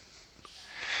 Yeah.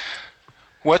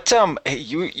 What hey,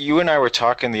 you and I were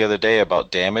talking the other day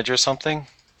about damage or something?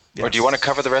 Or do you want to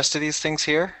cover the rest of these things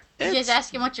here? You guys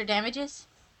asking what your damage is?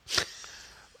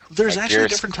 There's Like actually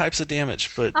yours. different types of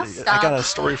damage, but Oh, I stop. got a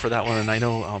story for that one, and I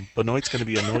know Benoit's going to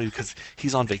be annoyed because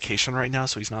he's on vacation right now,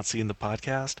 so he's not seeing the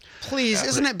podcast. Please,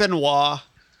 isn't it Benoit?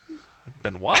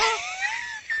 Benoit?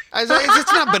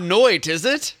 It's not Benoit, is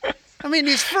it? I mean,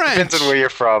 he's French. Depends on where you're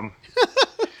from.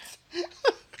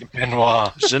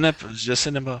 Benoit. Je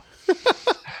sais pas.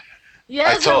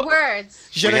 Yeah, those are told- words.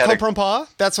 Je We ne had a- comprends pas.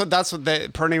 That's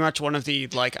what pretty much one of the,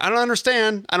 like, I don't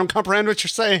understand. I don't comprehend what you're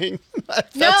saying.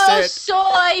 That's No it.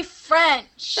 soy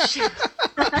French.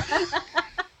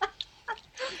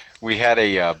 We had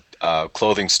a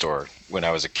clothing store when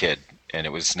I was a kid, and it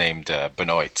was named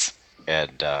Benoit's,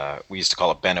 and we used to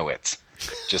call it Benowitz,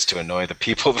 just to annoy the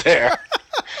people there.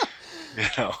 You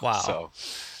know. Wow. So,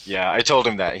 yeah, I told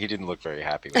him that. He didn't look very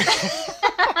happy with it.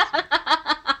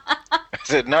 I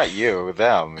said, "Not you,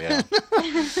 them." Yeah.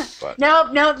 But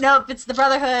Nope. It's the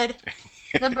Brotherhood.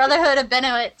 The Brotherhood of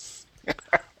Benowitz.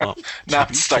 Well, not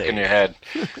to be stuck in safe, your head.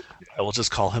 I will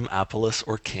just call him Apollos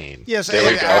or Kane. Yes, There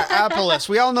we go. Apollos.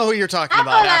 We all know who you're talking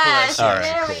about, Apollos. All right,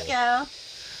 There cool. we go.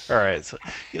 All right, so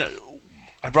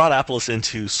I brought Apollos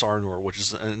into Sarnor, which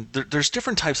is, and there's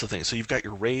different types of things. So you've got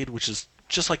your raid, which is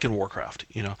just like in Warcraft,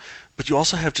 but you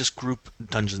also have just group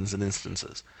dungeons and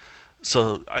instances.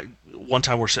 So one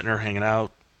time we're sitting there hanging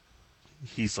out.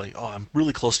 He's like, "Oh, I'm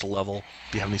really close to level.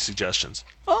 Do you have any suggestions?"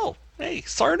 "Oh, hey,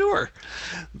 Sarnor.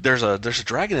 There's a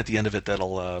dragon at the end of it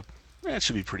that'll it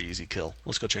should be pretty easy kill.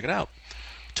 Let's go check it out."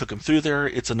 Took him through there.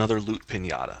 It's another loot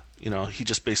pinata. He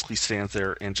just basically stands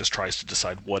there and just tries to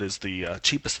decide what is the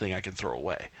cheapest thing I can throw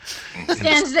away.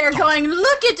 Stands there going,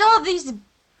 "Look at all these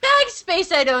bag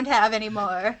space I don't have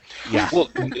anymore." Yeah. Well,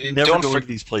 Never don't go for- to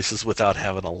these places without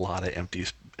having a lot of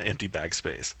empty bag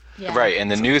space. Yeah. Right, and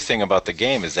the new thing about the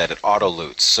game is that it auto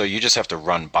loots, so you just have to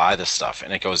run by the stuff,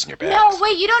 and it goes in your bags. No,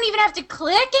 wait, you don't even have to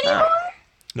click anymore?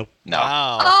 Nope. No.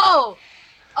 Wow.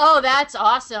 Oh, that's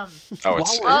awesome. Oh, While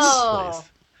it's we're in this Oh.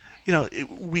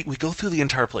 place, we go through the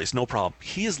entire place, no problem.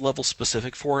 He is level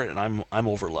specific for it, and I'm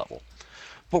over level.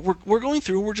 But we're going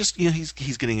through. We're just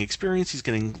he's getting experience, he's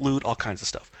getting loot, all kinds of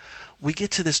stuff. We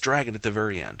get to this dragon at the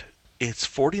very end. It's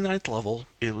 49th level.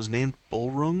 It was named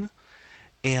Bullrung,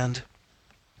 and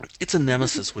it's a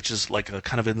nemesis, which is like a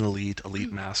kind of an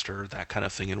elite master, that kind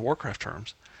of thing in Warcraft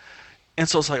terms. And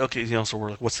so it's like, okay, so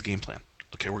we're like, what's the game plan?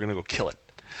 Okay, we're gonna go kill it.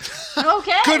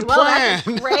 Okay. Good well, that's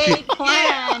a plan. great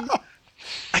plan.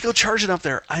 I go charging up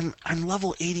there. I'm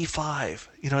level 85.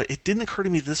 It didn't occur to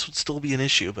me this would still be an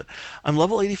issue, but I'm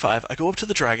level 85. I go up to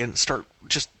the dragon, start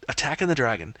just attacking the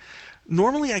dragon.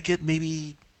 Normally I get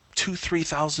maybe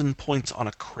 2,000-3,000 points on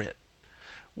a crit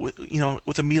with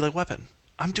a melee weapon.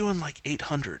 I'm doing like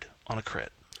 800 on a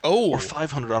crit. Oh. Or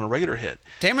 500 on a regular hit.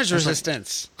 Damage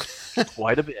resistance.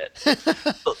 Quite a bit.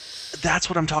 That's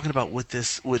what I'm talking about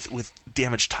with with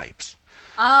damage types.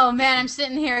 Oh man, I'm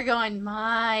sitting here going,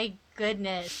 my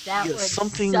goodness, that would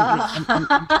Something. suck.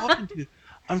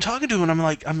 I'm talking to him, and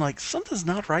I'm like, something's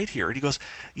not right here. And he goes,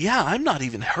 "Yeah, I'm not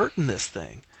even hurting this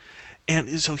thing."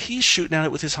 And so he's shooting at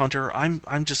it with his hunter.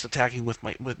 I'm just attacking with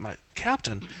my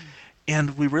captain,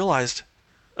 and we realized,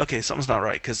 okay, something's not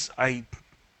right, because I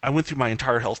went through my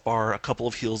entire health bar, a couple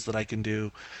of heals that I can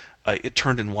do. It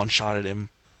turned in one shot at him.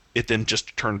 It then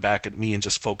just turned back at me and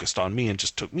just focused on me and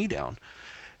just took me down.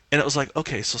 And it was like,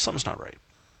 okay, so something's not right.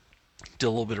 Did a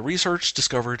little bit of research,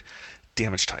 discovered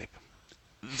damage type.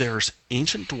 There's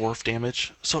ancient dwarf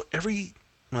damage. So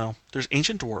there's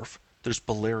ancient dwarf, there's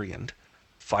Balerian,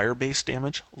 fire-based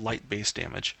damage, light-based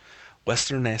damage,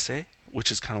 Westernesse,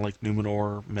 which is kind of like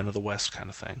Numenor, Men of the West kind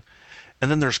of thing. And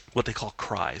then there's what they call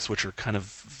cries, which are kind of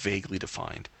vaguely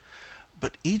defined.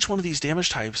 But each one of these damage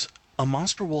types, a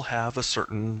monster will have a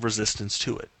certain resistance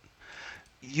to it.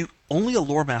 Only a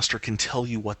lore master can tell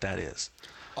you what that is.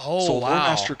 Oh, So a wow. lore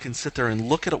master can sit there and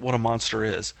look at what a monster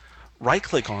is,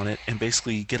 right-click on it, and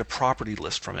basically get a property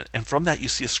list from it. And from that, you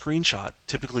see a screenshot.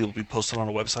 Typically, it'll be posted on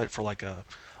a website for like a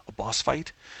boss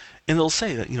fight, and it'll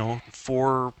say that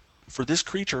for this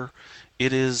creature,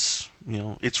 it is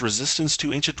its resistance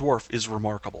to ancient dwarf is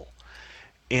remarkable.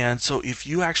 And so if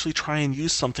you actually try and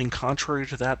use something contrary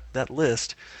to that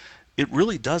list, it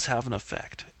really does have an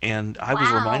effect. And I was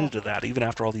Wow. reminded of that even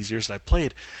after all these years that I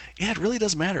played. Yeah, it really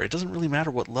does matter. It doesn't really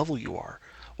matter what level you are.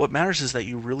 What matters is that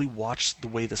you really watch the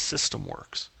way the system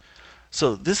works.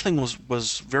 So this thing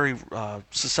was very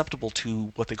susceptible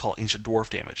to what they call ancient dwarf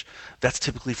damage. That's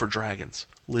typically for dragons,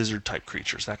 lizard-type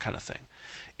creatures, that kind of thing.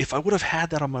 If I would have had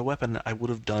that on my weapon, I would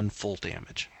have done full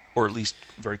damage, or at least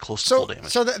very close to full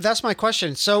damage. So that's my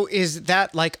question. So is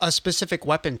that like a specific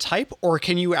weapon type, or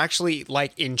can you actually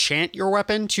like enchant your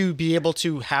weapon to be able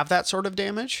to have that sort of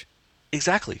damage?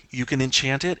 Exactly. You can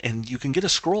enchant it, and you can get a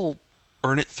scroll,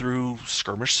 earn it through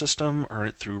skirmish system, earn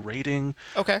it through raiding.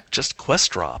 Okay. Just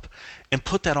quest drop, and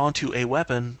put that onto a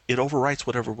weapon. It overwrites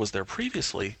whatever was there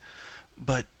previously,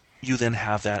 but you then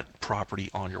have that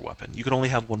property on your weapon. You can only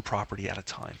have one property at a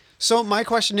time. So my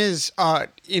question is,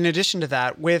 in addition to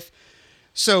that,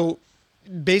 so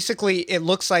basically it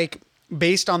looks like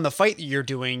based on the fight that you're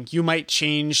doing, you might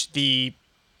change the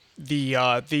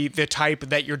type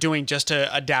that you're doing just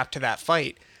to adapt to that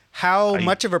fight. How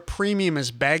much of a premium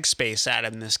is bag space at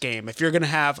in this game? If you're going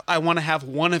to I want to have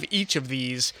one of each of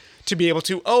these to be able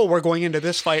to, we're going into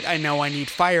this fight, I know I need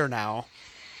fire now.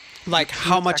 Like,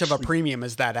 how much of a premium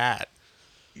is that at?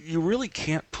 You really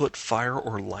can't put fire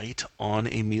or light on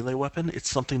a melee weapon. It's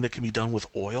something that can be done with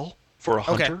oil for a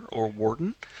hunter or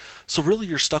warden. So really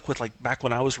you're stuck with, like, back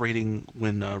when I was raiding,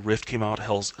 when Rift came out,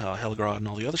 Helgrod and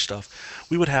all the other stuff,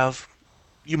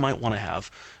 you might want to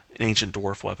have an ancient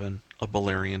dwarf weapon, a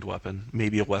Balerian weapon,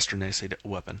 maybe a Western Essay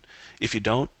weapon. If you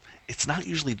don't, it's not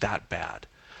usually that bad.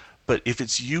 But if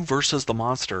it's you versus the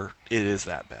monster, it is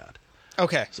that bad.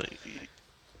 Okay. So,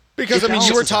 Because, it I mean, you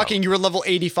were balances talking, out. you were level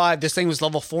 85, this thing was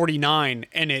level 49,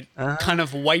 and it kind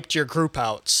of wiped your group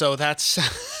out. So that's...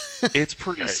 It's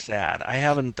pretty sad. I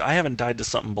haven't died to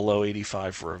something below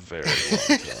 85 for a very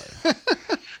long time.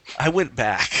 I went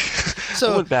back.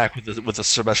 So- I went back with a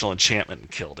special enchantment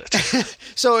and killed it.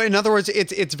 So in other words,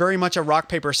 it's very much a rock,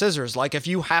 paper, scissors. Like if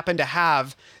you happen to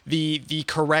have the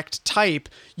correct type,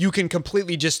 you can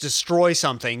completely just destroy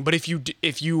something. But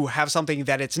if you have something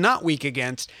that it's not weak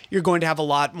against, you're going to have a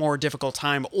lot more difficult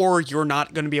time, or you're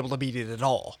not going to be able to beat it at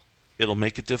all. It'll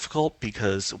make it difficult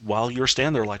because while you're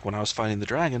standing there, like when I was fighting the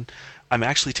dragon, I'm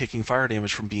actually taking fire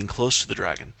damage from being close to the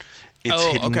dragon. It's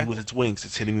hitting me with its wings.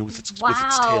 It's hitting me with its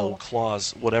tail,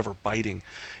 claws, whatever, biting.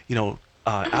 You know,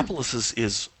 Apollos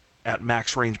is at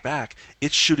max range back.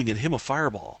 It's shooting at him a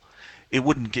fireball. It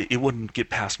wouldn't get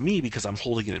past me because I'm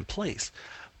holding it in place.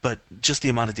 But just the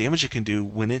amount of damage it can do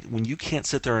when you can't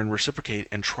sit there and reciprocate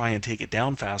and try and take it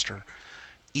down faster,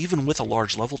 even with a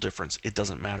large level difference, it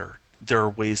doesn't matter. There are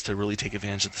ways to really take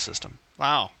advantage of the system.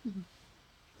 Wow.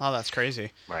 Wow, that's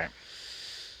crazy. Right.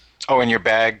 Oh, and your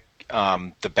bag,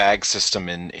 the bag system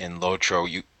in Lotro,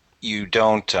 you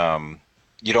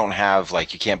don't have,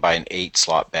 like, you can't buy an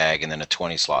 8-slot bag and then a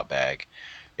 20-slot bag.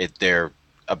 They're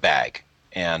a bag,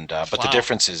 and but the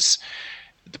difference is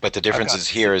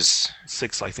here is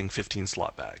 6, I think, 15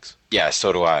 slot bags. Yeah,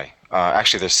 so do I.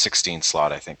 Actually, there's 16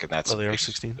 slot, I think, and that's. Oh, they are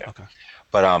 16. Yeah. Okay.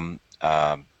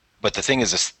 But the thing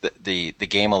is, the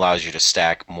game allows you to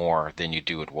stack more than you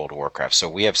do at World of Warcraft. So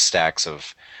we have stacks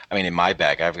of, I mean, in my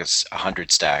bag, I have a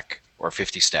 100 stack or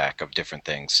 50 stack of different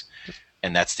things,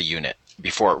 and that's the unit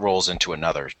before it rolls into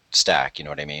another stack. You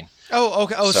know what I mean? Oh,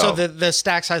 okay. Oh, so the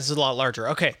stack size is a lot larger.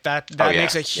 Okay, that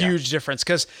makes a huge difference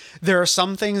because there are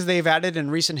some things they've added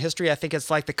in recent history. I think it's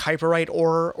like the Kuiperite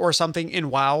ore or something in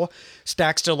WoW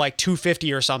stacks to like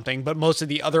 250 or something, but most of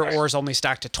the other ores only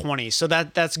stack to 20. So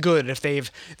that's good if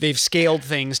they've scaled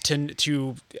things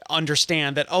to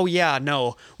understand that. Oh yeah,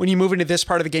 no, when you move into this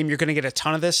part of the game, you're going to get a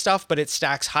ton of this stuff, but it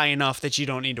stacks high enough that you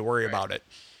don't need to worry about it.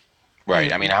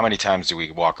 Right. I mean, how many times do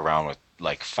we walk around with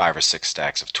like 5 or 6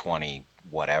 stacks of 20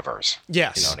 whatevers?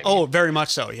 Yes. You know what I mean? Oh, very much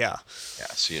so. Yeah. Yeah.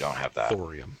 So you don't have that.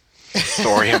 Thorium.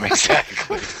 Thorium,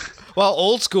 exactly. Well,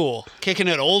 old school, kicking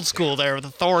it old school there with the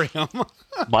thorium.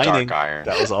 Mining. Dark iron.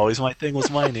 That was always my thing,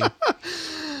 was mining.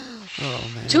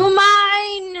 Oh man. To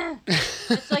mine!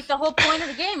 That's like the whole point of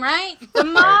the game, right? The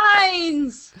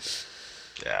mines!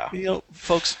 Yeah. You know,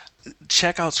 folks,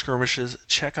 check out skirmishes.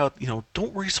 Check out,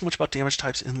 don't worry so much about damage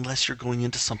types unless you're going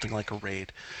into something like a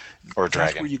raid. Or a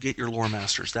dragon. That's where you get your lore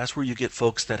masters. That's where you get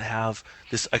folks that have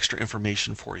this extra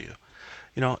information for you.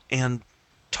 And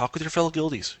talk with your fellow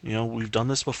guildies. We've done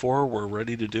this before. We're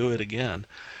ready to do it again.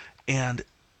 And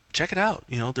check it out.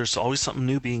 There's always something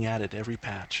new being added every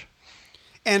patch.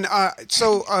 And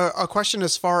so a question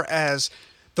as far as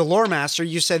the lore master,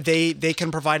 you said they can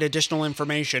provide additional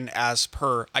information as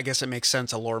per, I guess it makes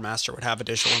sense a lore master would have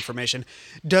additional information.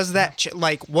 Does that,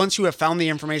 once you have found the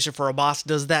information for a boss,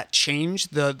 does that change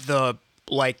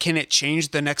can it change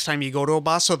the next time you go to a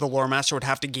boss so the lore master would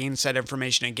have to gain said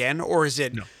information again? Or is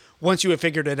it, once you have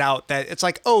figured it out, that it's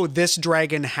like, oh, this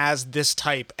dragon has this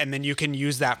type, and then you can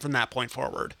use that from that point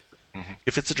forward? Mm-hmm.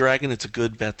 If it's a dragon, it's a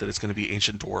good bet that it's going to be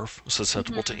Ancient Dwarf,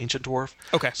 susceptible to Ancient Dwarf.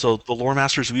 Okay. So the lore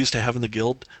masters we used to have in the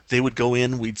guild, they would go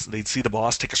in, they'd see the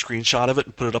boss, take a screenshot of it,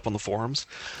 and put it up on the forums,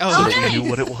 so that we knew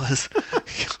what it was.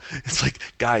 It's like,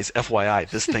 guys, FYI,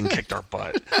 this thing kicked our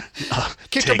butt.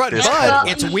 Kicked our butt, but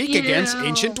it's weak against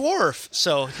Ancient Dwarf.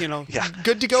 So,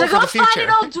 good to go So for go the future. find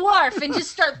an old dwarf and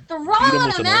just start throwing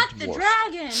with him an at old the dwarf.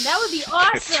 dragon. That would be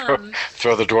awesome.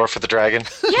 Throw the dwarf at the dragon.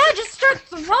 Yeah, just start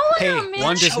throwing Hey, him, man.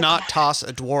 one does not toss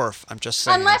a dwarf. I'm just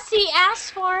saying. Unless he asks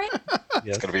for it. Yes.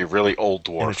 It's going to be a really old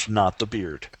And dwarf. it's not the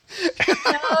beard.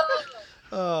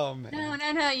 Oh,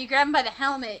 man. No. You grab him by the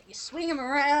helmet, you swing him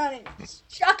around, and just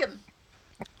chuck him.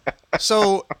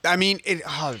 So, I mean,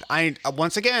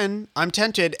 once again, I'm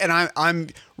tempted, and I'm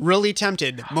really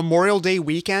tempted. Memorial Day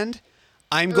weekend,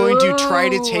 I'm going to try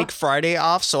to take Friday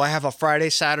off, so I have a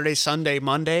Friday, Saturday, Sunday,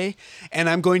 Monday, and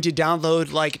I'm going to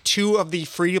download like 2 of the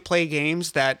free-to-play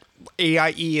games that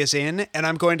AIE is in, and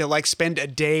I'm going to spend a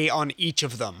day on each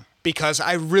of them because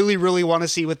I really, really want to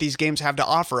see what these games have to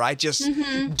offer. I just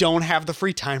don't have the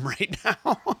free time right now.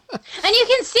 And you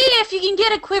can see if you can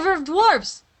get a quiver of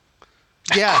dwarves.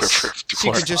 Yes, so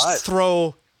you could just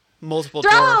throw multiple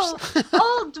Throw dwarves.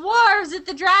 old dwarves at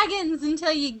the dragons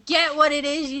until you get what it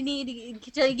is you need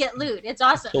until you get loot. It's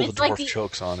awesome. Until It's the like dwarf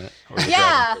chokes on it. Or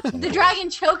the dragon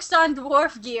chokes on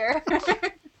dwarf gear.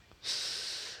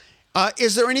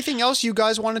 Is there anything else you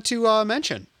guys wanted to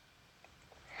mention?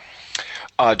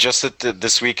 Just that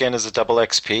this weekend is a double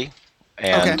XP,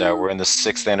 and Okay. we're in the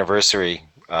 6th anniversary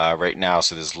right now.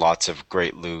 So there's lots of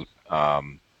great loot.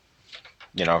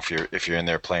 If you're in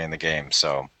there playing the game,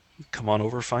 so Come on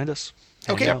over, find us.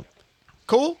 Hang Okay. out.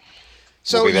 Cool.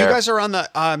 So We'll be you there. guys are on the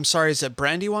I'm sorry, is it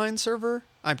Brandywine server?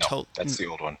 I'm told. that's the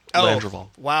old one. Oh, Landraval.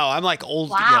 wow, I'm like old,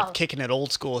 Wow. kicking it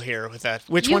old school here with that.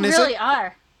 Which You one is really it?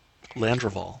 are.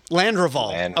 Landraval.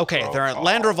 Landreval. Okay, they're at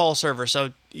Landreval server.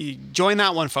 So you join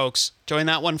that one, folks. Join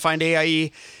that one. Find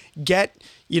AIE. Get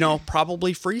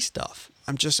probably free stuff.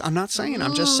 I'm not saying.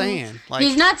 I'm just saying. Like,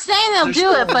 He's not saying they'll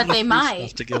do it, but they might.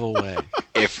 Stuff to give away.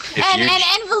 If And, you and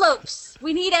envelopes.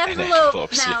 We need and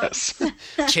envelopes now. yes,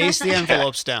 chase the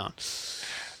envelopes down.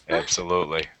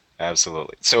 absolutely. So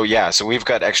so we've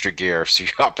got extra gear. So you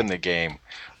hop in the game.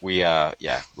 We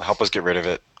help us get rid of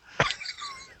it.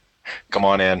 Come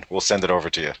on in. We'll send it over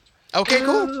to you. Okay,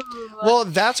 cool. Well,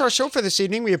 that's our show for this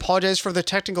evening. We apologize for the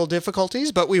technical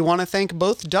difficulties, but we want to thank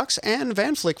both Dux and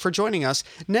Van Flick for joining us.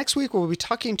 Next week, we'll be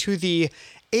talking to the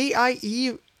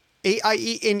AIE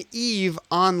in Eve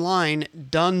online.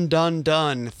 Done.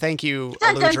 Thank you,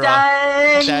 Dun, dun,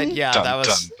 Aludra. dun. That was.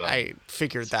 Dun, dun. I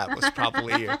figured that was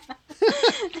probably you.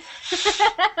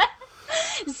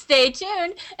 Stay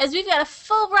tuned, as we've got a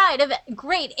full ride of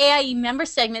great AIE member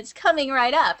segments coming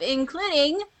right up,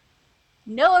 including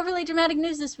no overly dramatic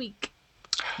news this week.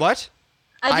 What?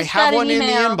 I just have got an one in the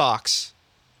email. inbox.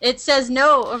 It says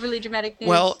no overly dramatic news.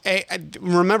 Well,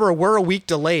 remember, we're a week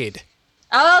delayed.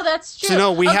 Oh, that's true. So,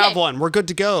 no, we Okay. have one. We're good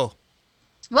to go.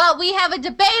 Well, we have a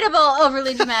debatable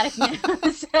overly dramatic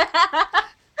news.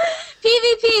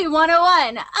 PvP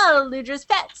 101, Aludra's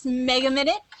Pets, Mega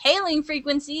Minute, Hailing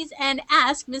Frequencies, and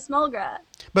Ask Miss Mulgra.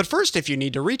 But first, if you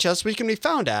need to reach us, we can be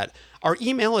found at our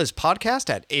email is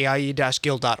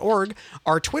podcast@aie-guild.org.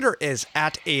 Our Twitter is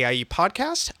 @AIE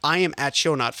Podcast. I am at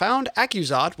Show Not Found.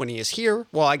 Accusod, when he is here,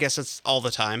 well, I guess it's all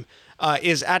the time,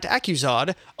 is at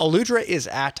Accusod. Aludra is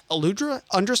at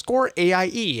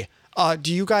Aludra_AIE.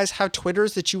 Do you guys have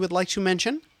Twitters that you would like to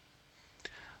mention?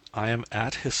 I am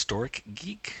at Historic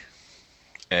Geek.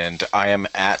 And I am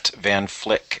at Van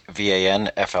Flick,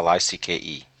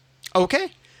 VanFlicke.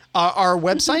 Okay. Our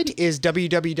website is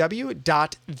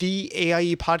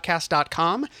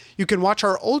www.theaiepodcast.com. You can watch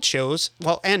our old shows,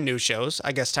 and new shows,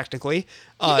 I guess technically,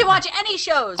 You can watch any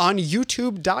shows. on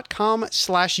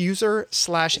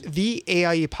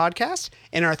youtube.com/user/theaiepodcast.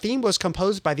 And our theme was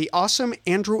composed by the awesome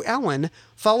Andrew Allen.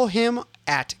 Follow him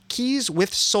at Keys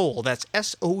with Soul. That's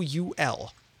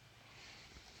SOUL.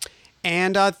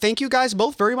 And thank you guys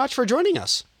both very much for joining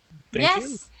us.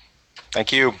 Yes.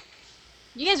 Thank you.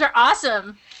 You guys are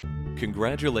awesome.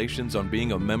 Congratulations on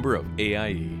being a member of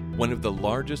AIE, one of the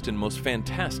largest and most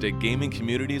fantastic gaming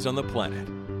communities on the planet.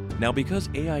 Now, because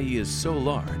AIE is so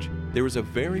large, there is a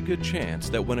very good chance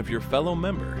that one of your fellow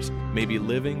members may be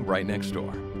living right next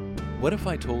door. What if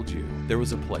I told you there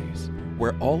was a place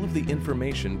where all of the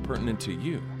information pertinent to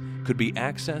you could be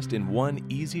accessed in one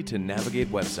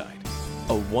easy-to-navigate website?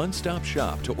 A one-stop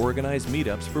shop to organize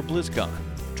meetups for BlizzCon,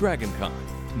 DragonCon,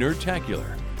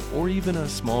 Nerdtacular, or even a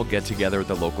small get-together at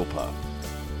the local pub.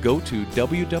 Go to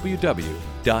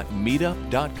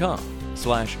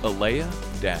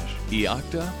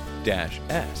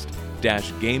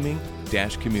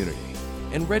www.meetup.com/alea-iacta-est-gaming-community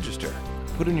and register.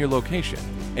 Put in your location,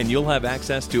 and you'll have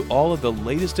access to all of the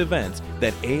latest events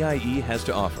that AIE has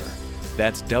to offer.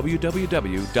 That's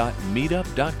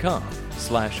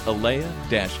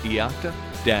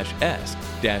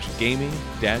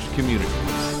www.meetup.com/alea-iacta-est-gaming-community.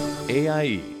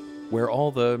 AIE, where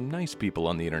all the nice people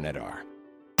on the internet are.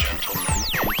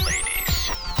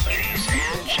 Ladies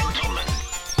and gentlemen,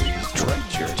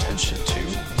 Direct your attention to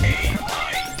AIE.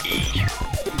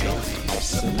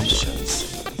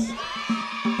 submissions.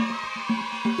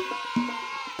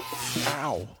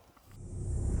 Ow.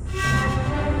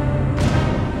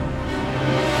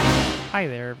 Hi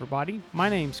there, everybody. My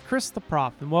name's Chris the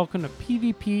Prof, and welcome to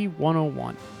PvP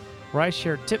 101, where I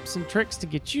share tips and tricks to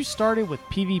get you started with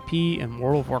PvP in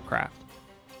World of Warcraft.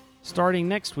 Starting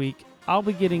next week, I'll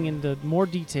be getting into more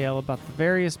detail about the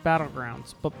various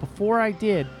battlegrounds, but before I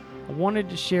did, I wanted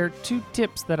to share 2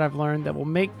 tips that I've learned that will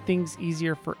make things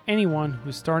easier for anyone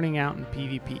who's starting out in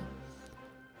PvP.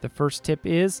 The first tip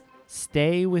is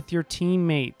stay with your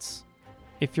teammates.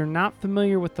 If you're not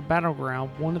familiar with the battleground,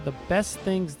 one of the best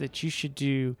things that you should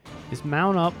do is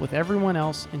mount up with everyone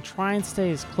else and try and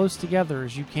stay as close together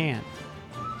as you can.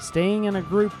 Staying in a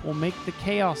group will make the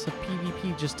chaos of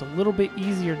PvP just a little bit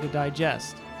easier to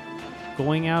digest.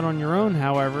 Going out on your own,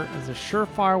 however, is a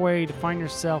surefire way to find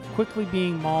yourself quickly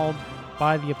being mauled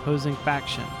by the opposing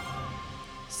faction.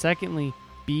 Secondly,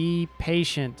 be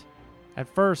patient.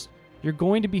 At first, you're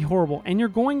going to be horrible and you're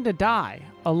going to die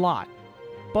a lot.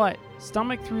 But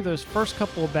stomach through those first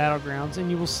couple of battlegrounds and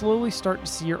you will slowly start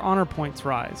to see your honor points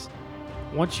rise.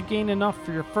 Once you gain enough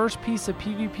for your first piece of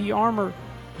PvP armor,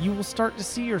 you will start to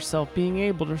see yourself being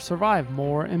able to survive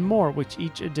more and more with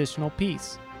each additional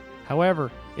piece.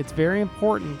 However, it's very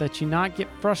important that you not get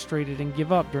frustrated and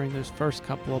give up during those first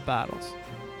couple of battles.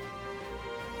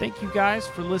 Thank you guys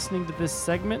for listening to this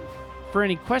segment. For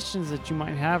any questions that you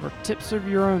might have or tips of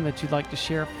your own that you'd like to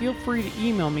share, feel free to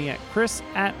email me at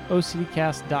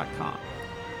chris@ocdcast.com.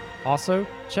 Also,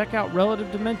 check out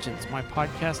Relative Dimensions, my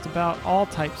podcast about all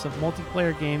types of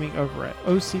multiplayer gaming over at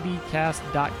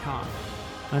ocdcast.com.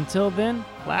 Until then,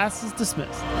 class is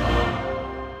dismissed.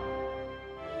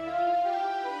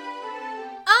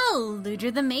 Oh,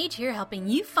 Ludra the Mage here helping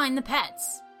you find the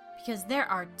pets. Because there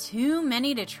are too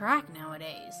many to track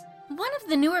nowadays. One of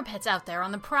the newer pets out there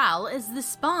on the prowl is the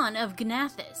spawn of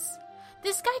Gnathis.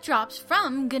 This guy drops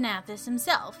from Gnathis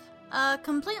himself, a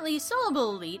completely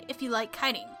soloable elite if you like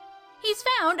kiting. He's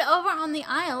found over on the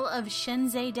Isle of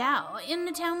Shenzhe Dao in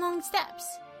the Townlong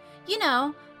Steppes. You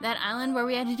know, that island where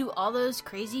we had to do all those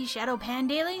crazy Shadow Pan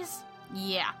dailies?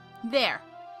 Yeah, there.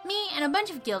 Me and a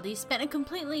bunch of guildies spent a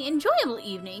completely enjoyable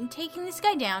evening taking this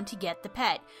guy down to get the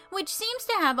pet, which seems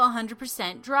to have a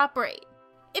 100% drop rate.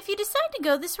 If you decide to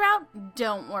go this route,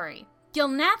 don't worry.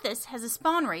 Gilnathis has a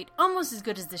spawn rate almost as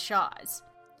good as the Shaw's.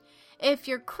 If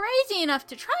you're crazy enough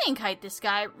to try and kite this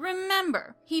guy,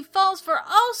 remember, he falls for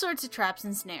all sorts of traps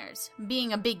and snares,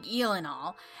 being a big eel and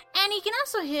all, and he can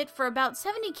also hit for about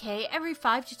 70k every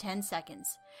 5 to 10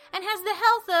 seconds, and has the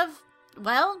health of,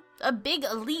 well, a big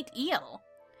elite eel.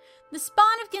 The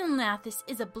spawn of Gilnathis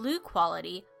is a blue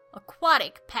quality,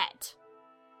 aquatic pet.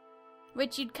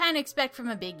 Which you'd kind of expect from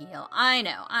a big eel. I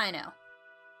know.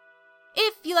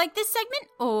 If you like this segment,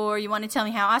 or you want to tell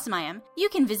me how awesome I am, you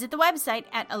can visit the website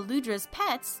at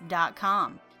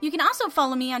aludraspets.com. You can also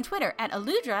follow me on Twitter at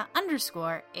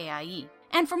aludra_AIE.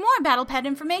 And for more Battle Pet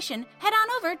information, head on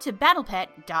over to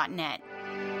battlepet.net.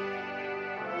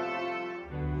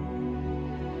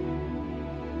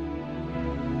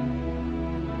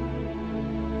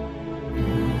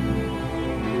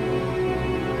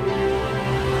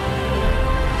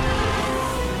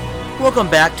 Welcome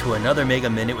back to another Mega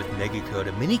Minute with Megacode,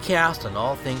 a mini-cast on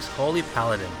all things Holy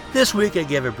Paladin. This week I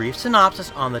give a brief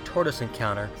synopsis on the Tortoise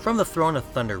encounter from the Throne of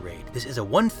Thunder raid. This is a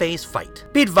one-phase fight.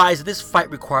 Be advised that this fight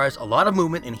requires a lot of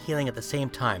movement and healing at the same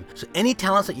time, so any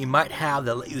talents that you might have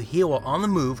that let you heal while on the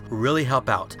move will really help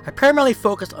out. I primarily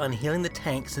focused on healing the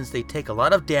tank since they take a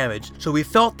lot of damage, so we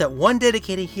felt that one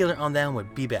dedicated healer on them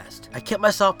would be best. I kept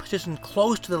myself positioned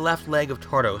close to the left leg of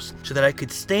Tortoise so that I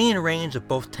could stay in range of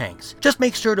both tanks. Just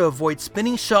make sure to avoid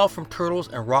spinning shell from turtles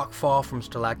and rock fall from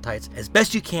stalactites as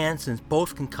best you can, since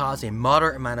both can cause a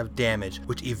moderate amount of damage,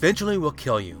 which eventually will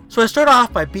kill you. So I start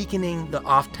off by beaconing the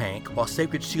off tank while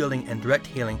sacred shielding and direct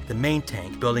healing the main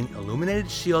tank, building illuminated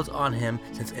shields on him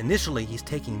since initially he's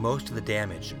taking most of the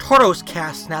damage. Tortoise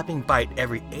casts Snapping Bite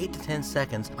every 8 to 10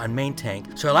 seconds on main tank,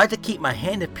 so I like to keep my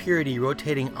Hand of Purity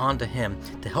rotating onto him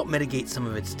to help mitigate some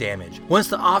of its damage. Once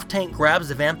the off tank grabs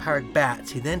the vampiric bats,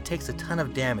 he then takes a ton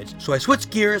of damage, so I switch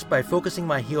gears by focusing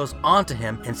my heals onto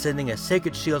him and sending a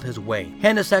Sacred Shield his way.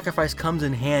 Hand of Sacrifice comes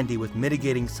in handy with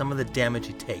mitigating some of the damage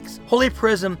he takes. Holy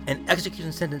Prism and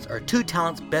Execution Sentence are two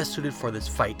talents best suited for this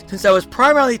fight. Since I was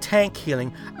primarily tank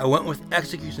healing, I went with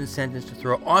Execution Sentence to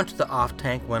throw onto the off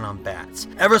tank when on bats.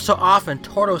 Ever so often,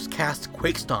 Tortoise casts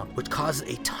Quake Stomp, which causes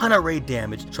a ton of raid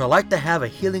damage, so I like to have a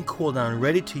healing cooldown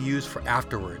ready to use for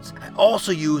afterwards. I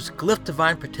also use Glyph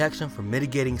Divine Protection for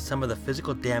mitigating some of the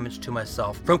physical damage to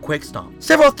myself from Quake Stomp.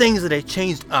 Several things that I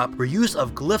changed up were use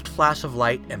of Glyphed Flash of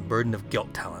Light and Burden of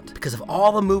Guilt talent. Because of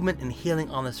all the movement and healing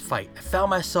on this fight, I found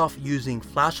myself using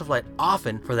Flash of Light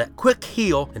often for that quick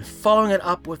heal and following it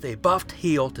up with a buffed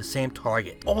heal to same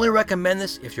target. Only recommend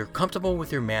this if you're comfortable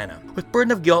with your mana. With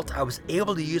Burden of Guilt, I was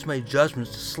able to use my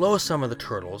judgments to slow some of the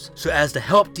turtles so as to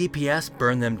help DPS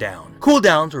burn them down.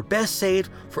 Cooldowns were best saved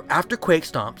for after Quake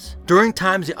Stomps, during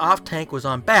times the off tank was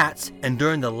on bats, and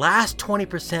during the last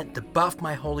 20% to buff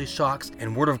my Holy Shocks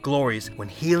and Word of Glories when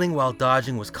healing while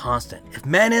dodging was constant. If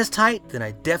mana is tight, then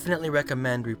I definitely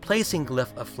recommend replacing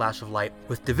Glyph of Flash of Light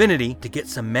with Divinity to get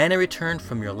some mana return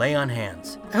from your lay on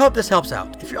hands. I hope this helps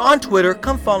out. If you're on Twitter,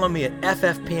 come follow me at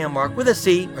FFPMMark with a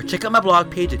C, or check out my blog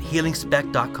page at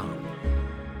healingspec.com.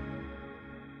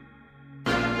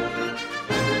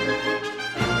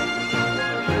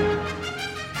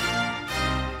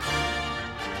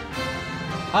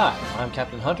 Hi, I'm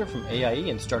Captain Hunter from AIE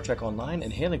and Star Trek Online,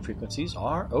 and hailing frequencies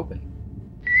are open.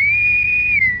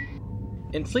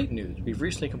 In fleet news, we've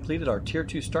recently completed our Tier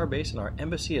 2 starbase and our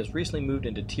embassy has recently moved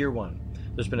into Tier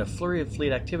 1. There's been a flurry of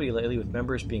fleet activity lately with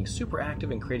members being super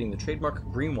active and creating the trademark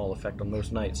green wall effect on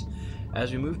most nights.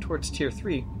 As we move towards Tier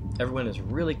 3, everyone is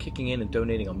really kicking in and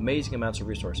donating amazing amounts of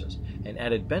resources. An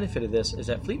added benefit of this is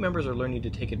that fleet members are learning to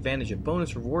take advantage of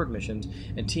bonus reward missions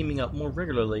and teaming up more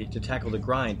regularly to tackle the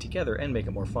grind together and make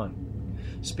it more fun.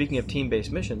 Speaking of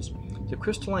team-based missions, the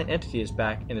Crystalline Entity is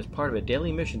back and is part of a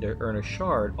daily mission to earn a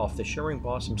shard off the Shimmering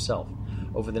Boss himself.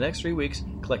 Over the next 3 weeks,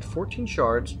 collect 14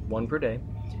 shards, 1 per day,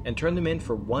 and turn them in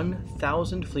for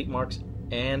 1,000 fleet marks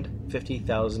and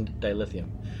 50,000 dilithium.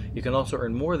 You can also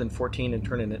earn more than 14 and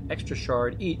turn in an extra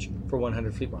shard each for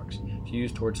 100 fleet marks to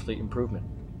use towards fleet improvement.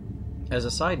 As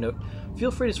a side note,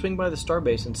 feel free to swing by the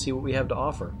starbase and see what we have to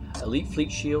offer. Elite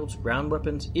fleet shields, ground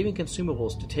weapons, even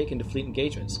consumables to take into fleet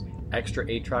engagements. Extra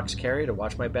Aatrox carry to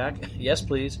watch my back? Yes,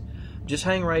 please. Just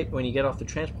hang right when you get off the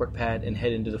transport pad and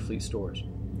head into the fleet stores.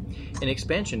 In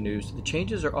expansion news, the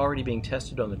changes are already being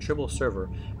tested on the Tribble server,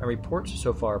 and reports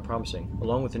so far are promising,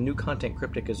 along with the new content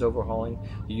Cryptic is overhauling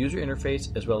the user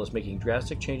interface as well as making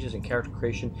drastic changes in character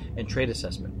creation and trait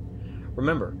assessment.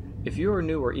 Remember, if you are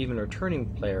new or even a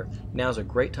returning player, now's a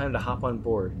great time to hop on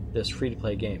board this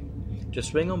free-to-play game.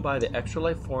 Just swing on by the Extra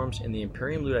Life forums in the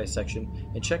Imperium Ludite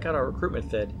section and check out our recruitment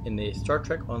thread in the Star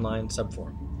Trek Online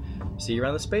subforum. See you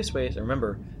around the spaceways, and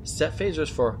remember, set phasers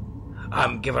for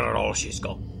I'm giving it all she's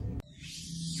got.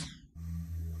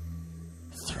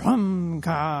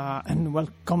 Thrumka, and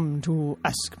welcome to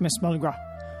Ask Miss Mulgra,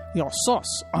 your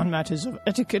source on matters of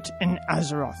etiquette in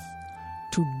Azeroth.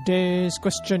 Today's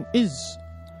question is,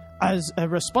 as a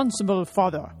responsible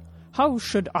father, how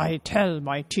should I tell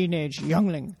my teenage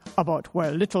youngling about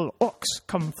where little orcs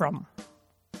come from?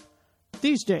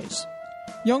 These days,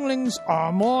 younglings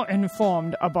are more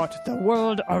informed about the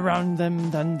world around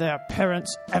them than their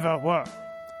parents ever were.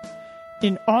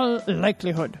 In all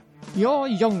likelihood, your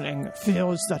youngling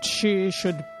feels that she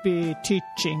should be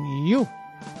teaching you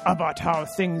about how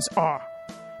things are,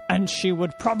 and she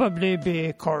would probably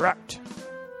be correct.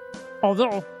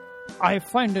 Although, I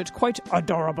find it quite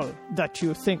adorable that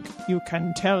you think you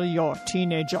can tell your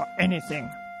teenager anything.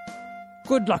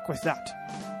 Good luck with that.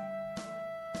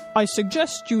 I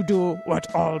suggest you do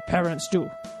what all parents do.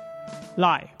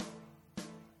 Lie.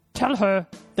 Tell her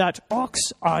that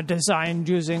orcs are designed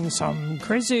using some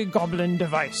crazy goblin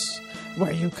device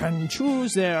where you can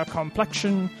choose their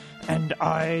complexion and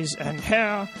eyes and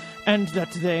hair, and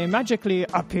that they magically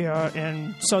appear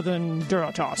in southern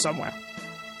Duratar somewhere.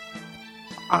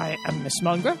 I am Miss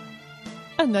Mulgra,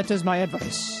 and that is my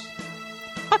advice.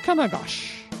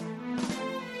 Akamagosh.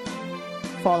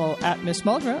 Follow at Miss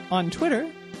Mulgra on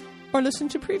Twitter, or listen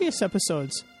to previous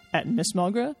episodes at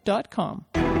missmulgra.com.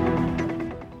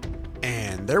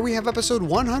 And there we have episode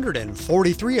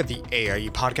 143 of the AIE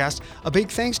podcast. A big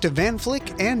thanks to Van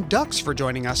Flick and Dux for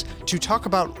joining us to talk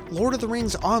about Lord of the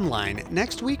Rings Online.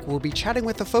 Next week, we'll be chatting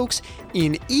with the folks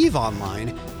in EVE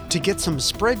Online to get some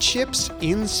spread ships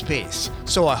in space.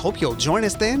 So I hope you'll join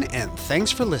us then, and thanks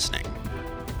for listening.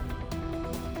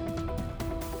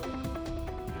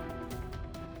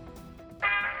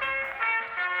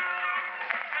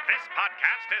 This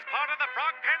podcast is part of the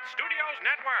Frog Pants Studios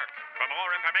Network. For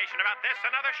more information about this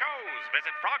and other shows,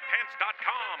 visit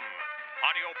frogpants.com.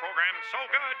 Audio programs so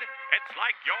good, it's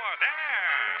like you're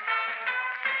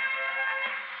there.